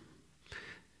wisdom,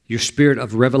 your spirit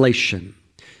of revelation,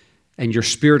 and your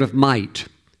spirit of might.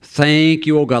 Thank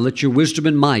you, O God. Let your wisdom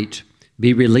and might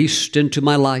be released into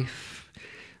my life.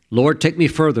 Lord, take me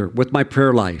further with my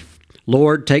prayer life.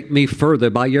 Lord, take me further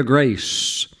by your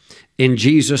grace. In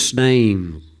Jesus'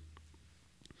 name,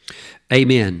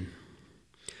 amen.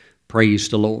 Praise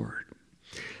the Lord.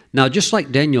 Now, just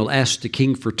like Daniel asked the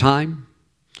king for time,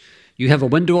 you have a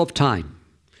window of time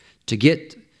to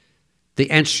get the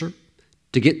answer,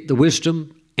 to get the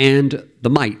wisdom and the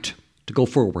might to go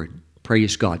forward.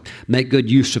 Praise God. Make good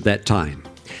use of that time.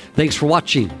 Thanks for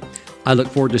watching. I look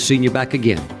forward to seeing you back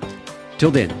again.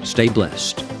 Till then, stay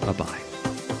blessed. Bye-bye.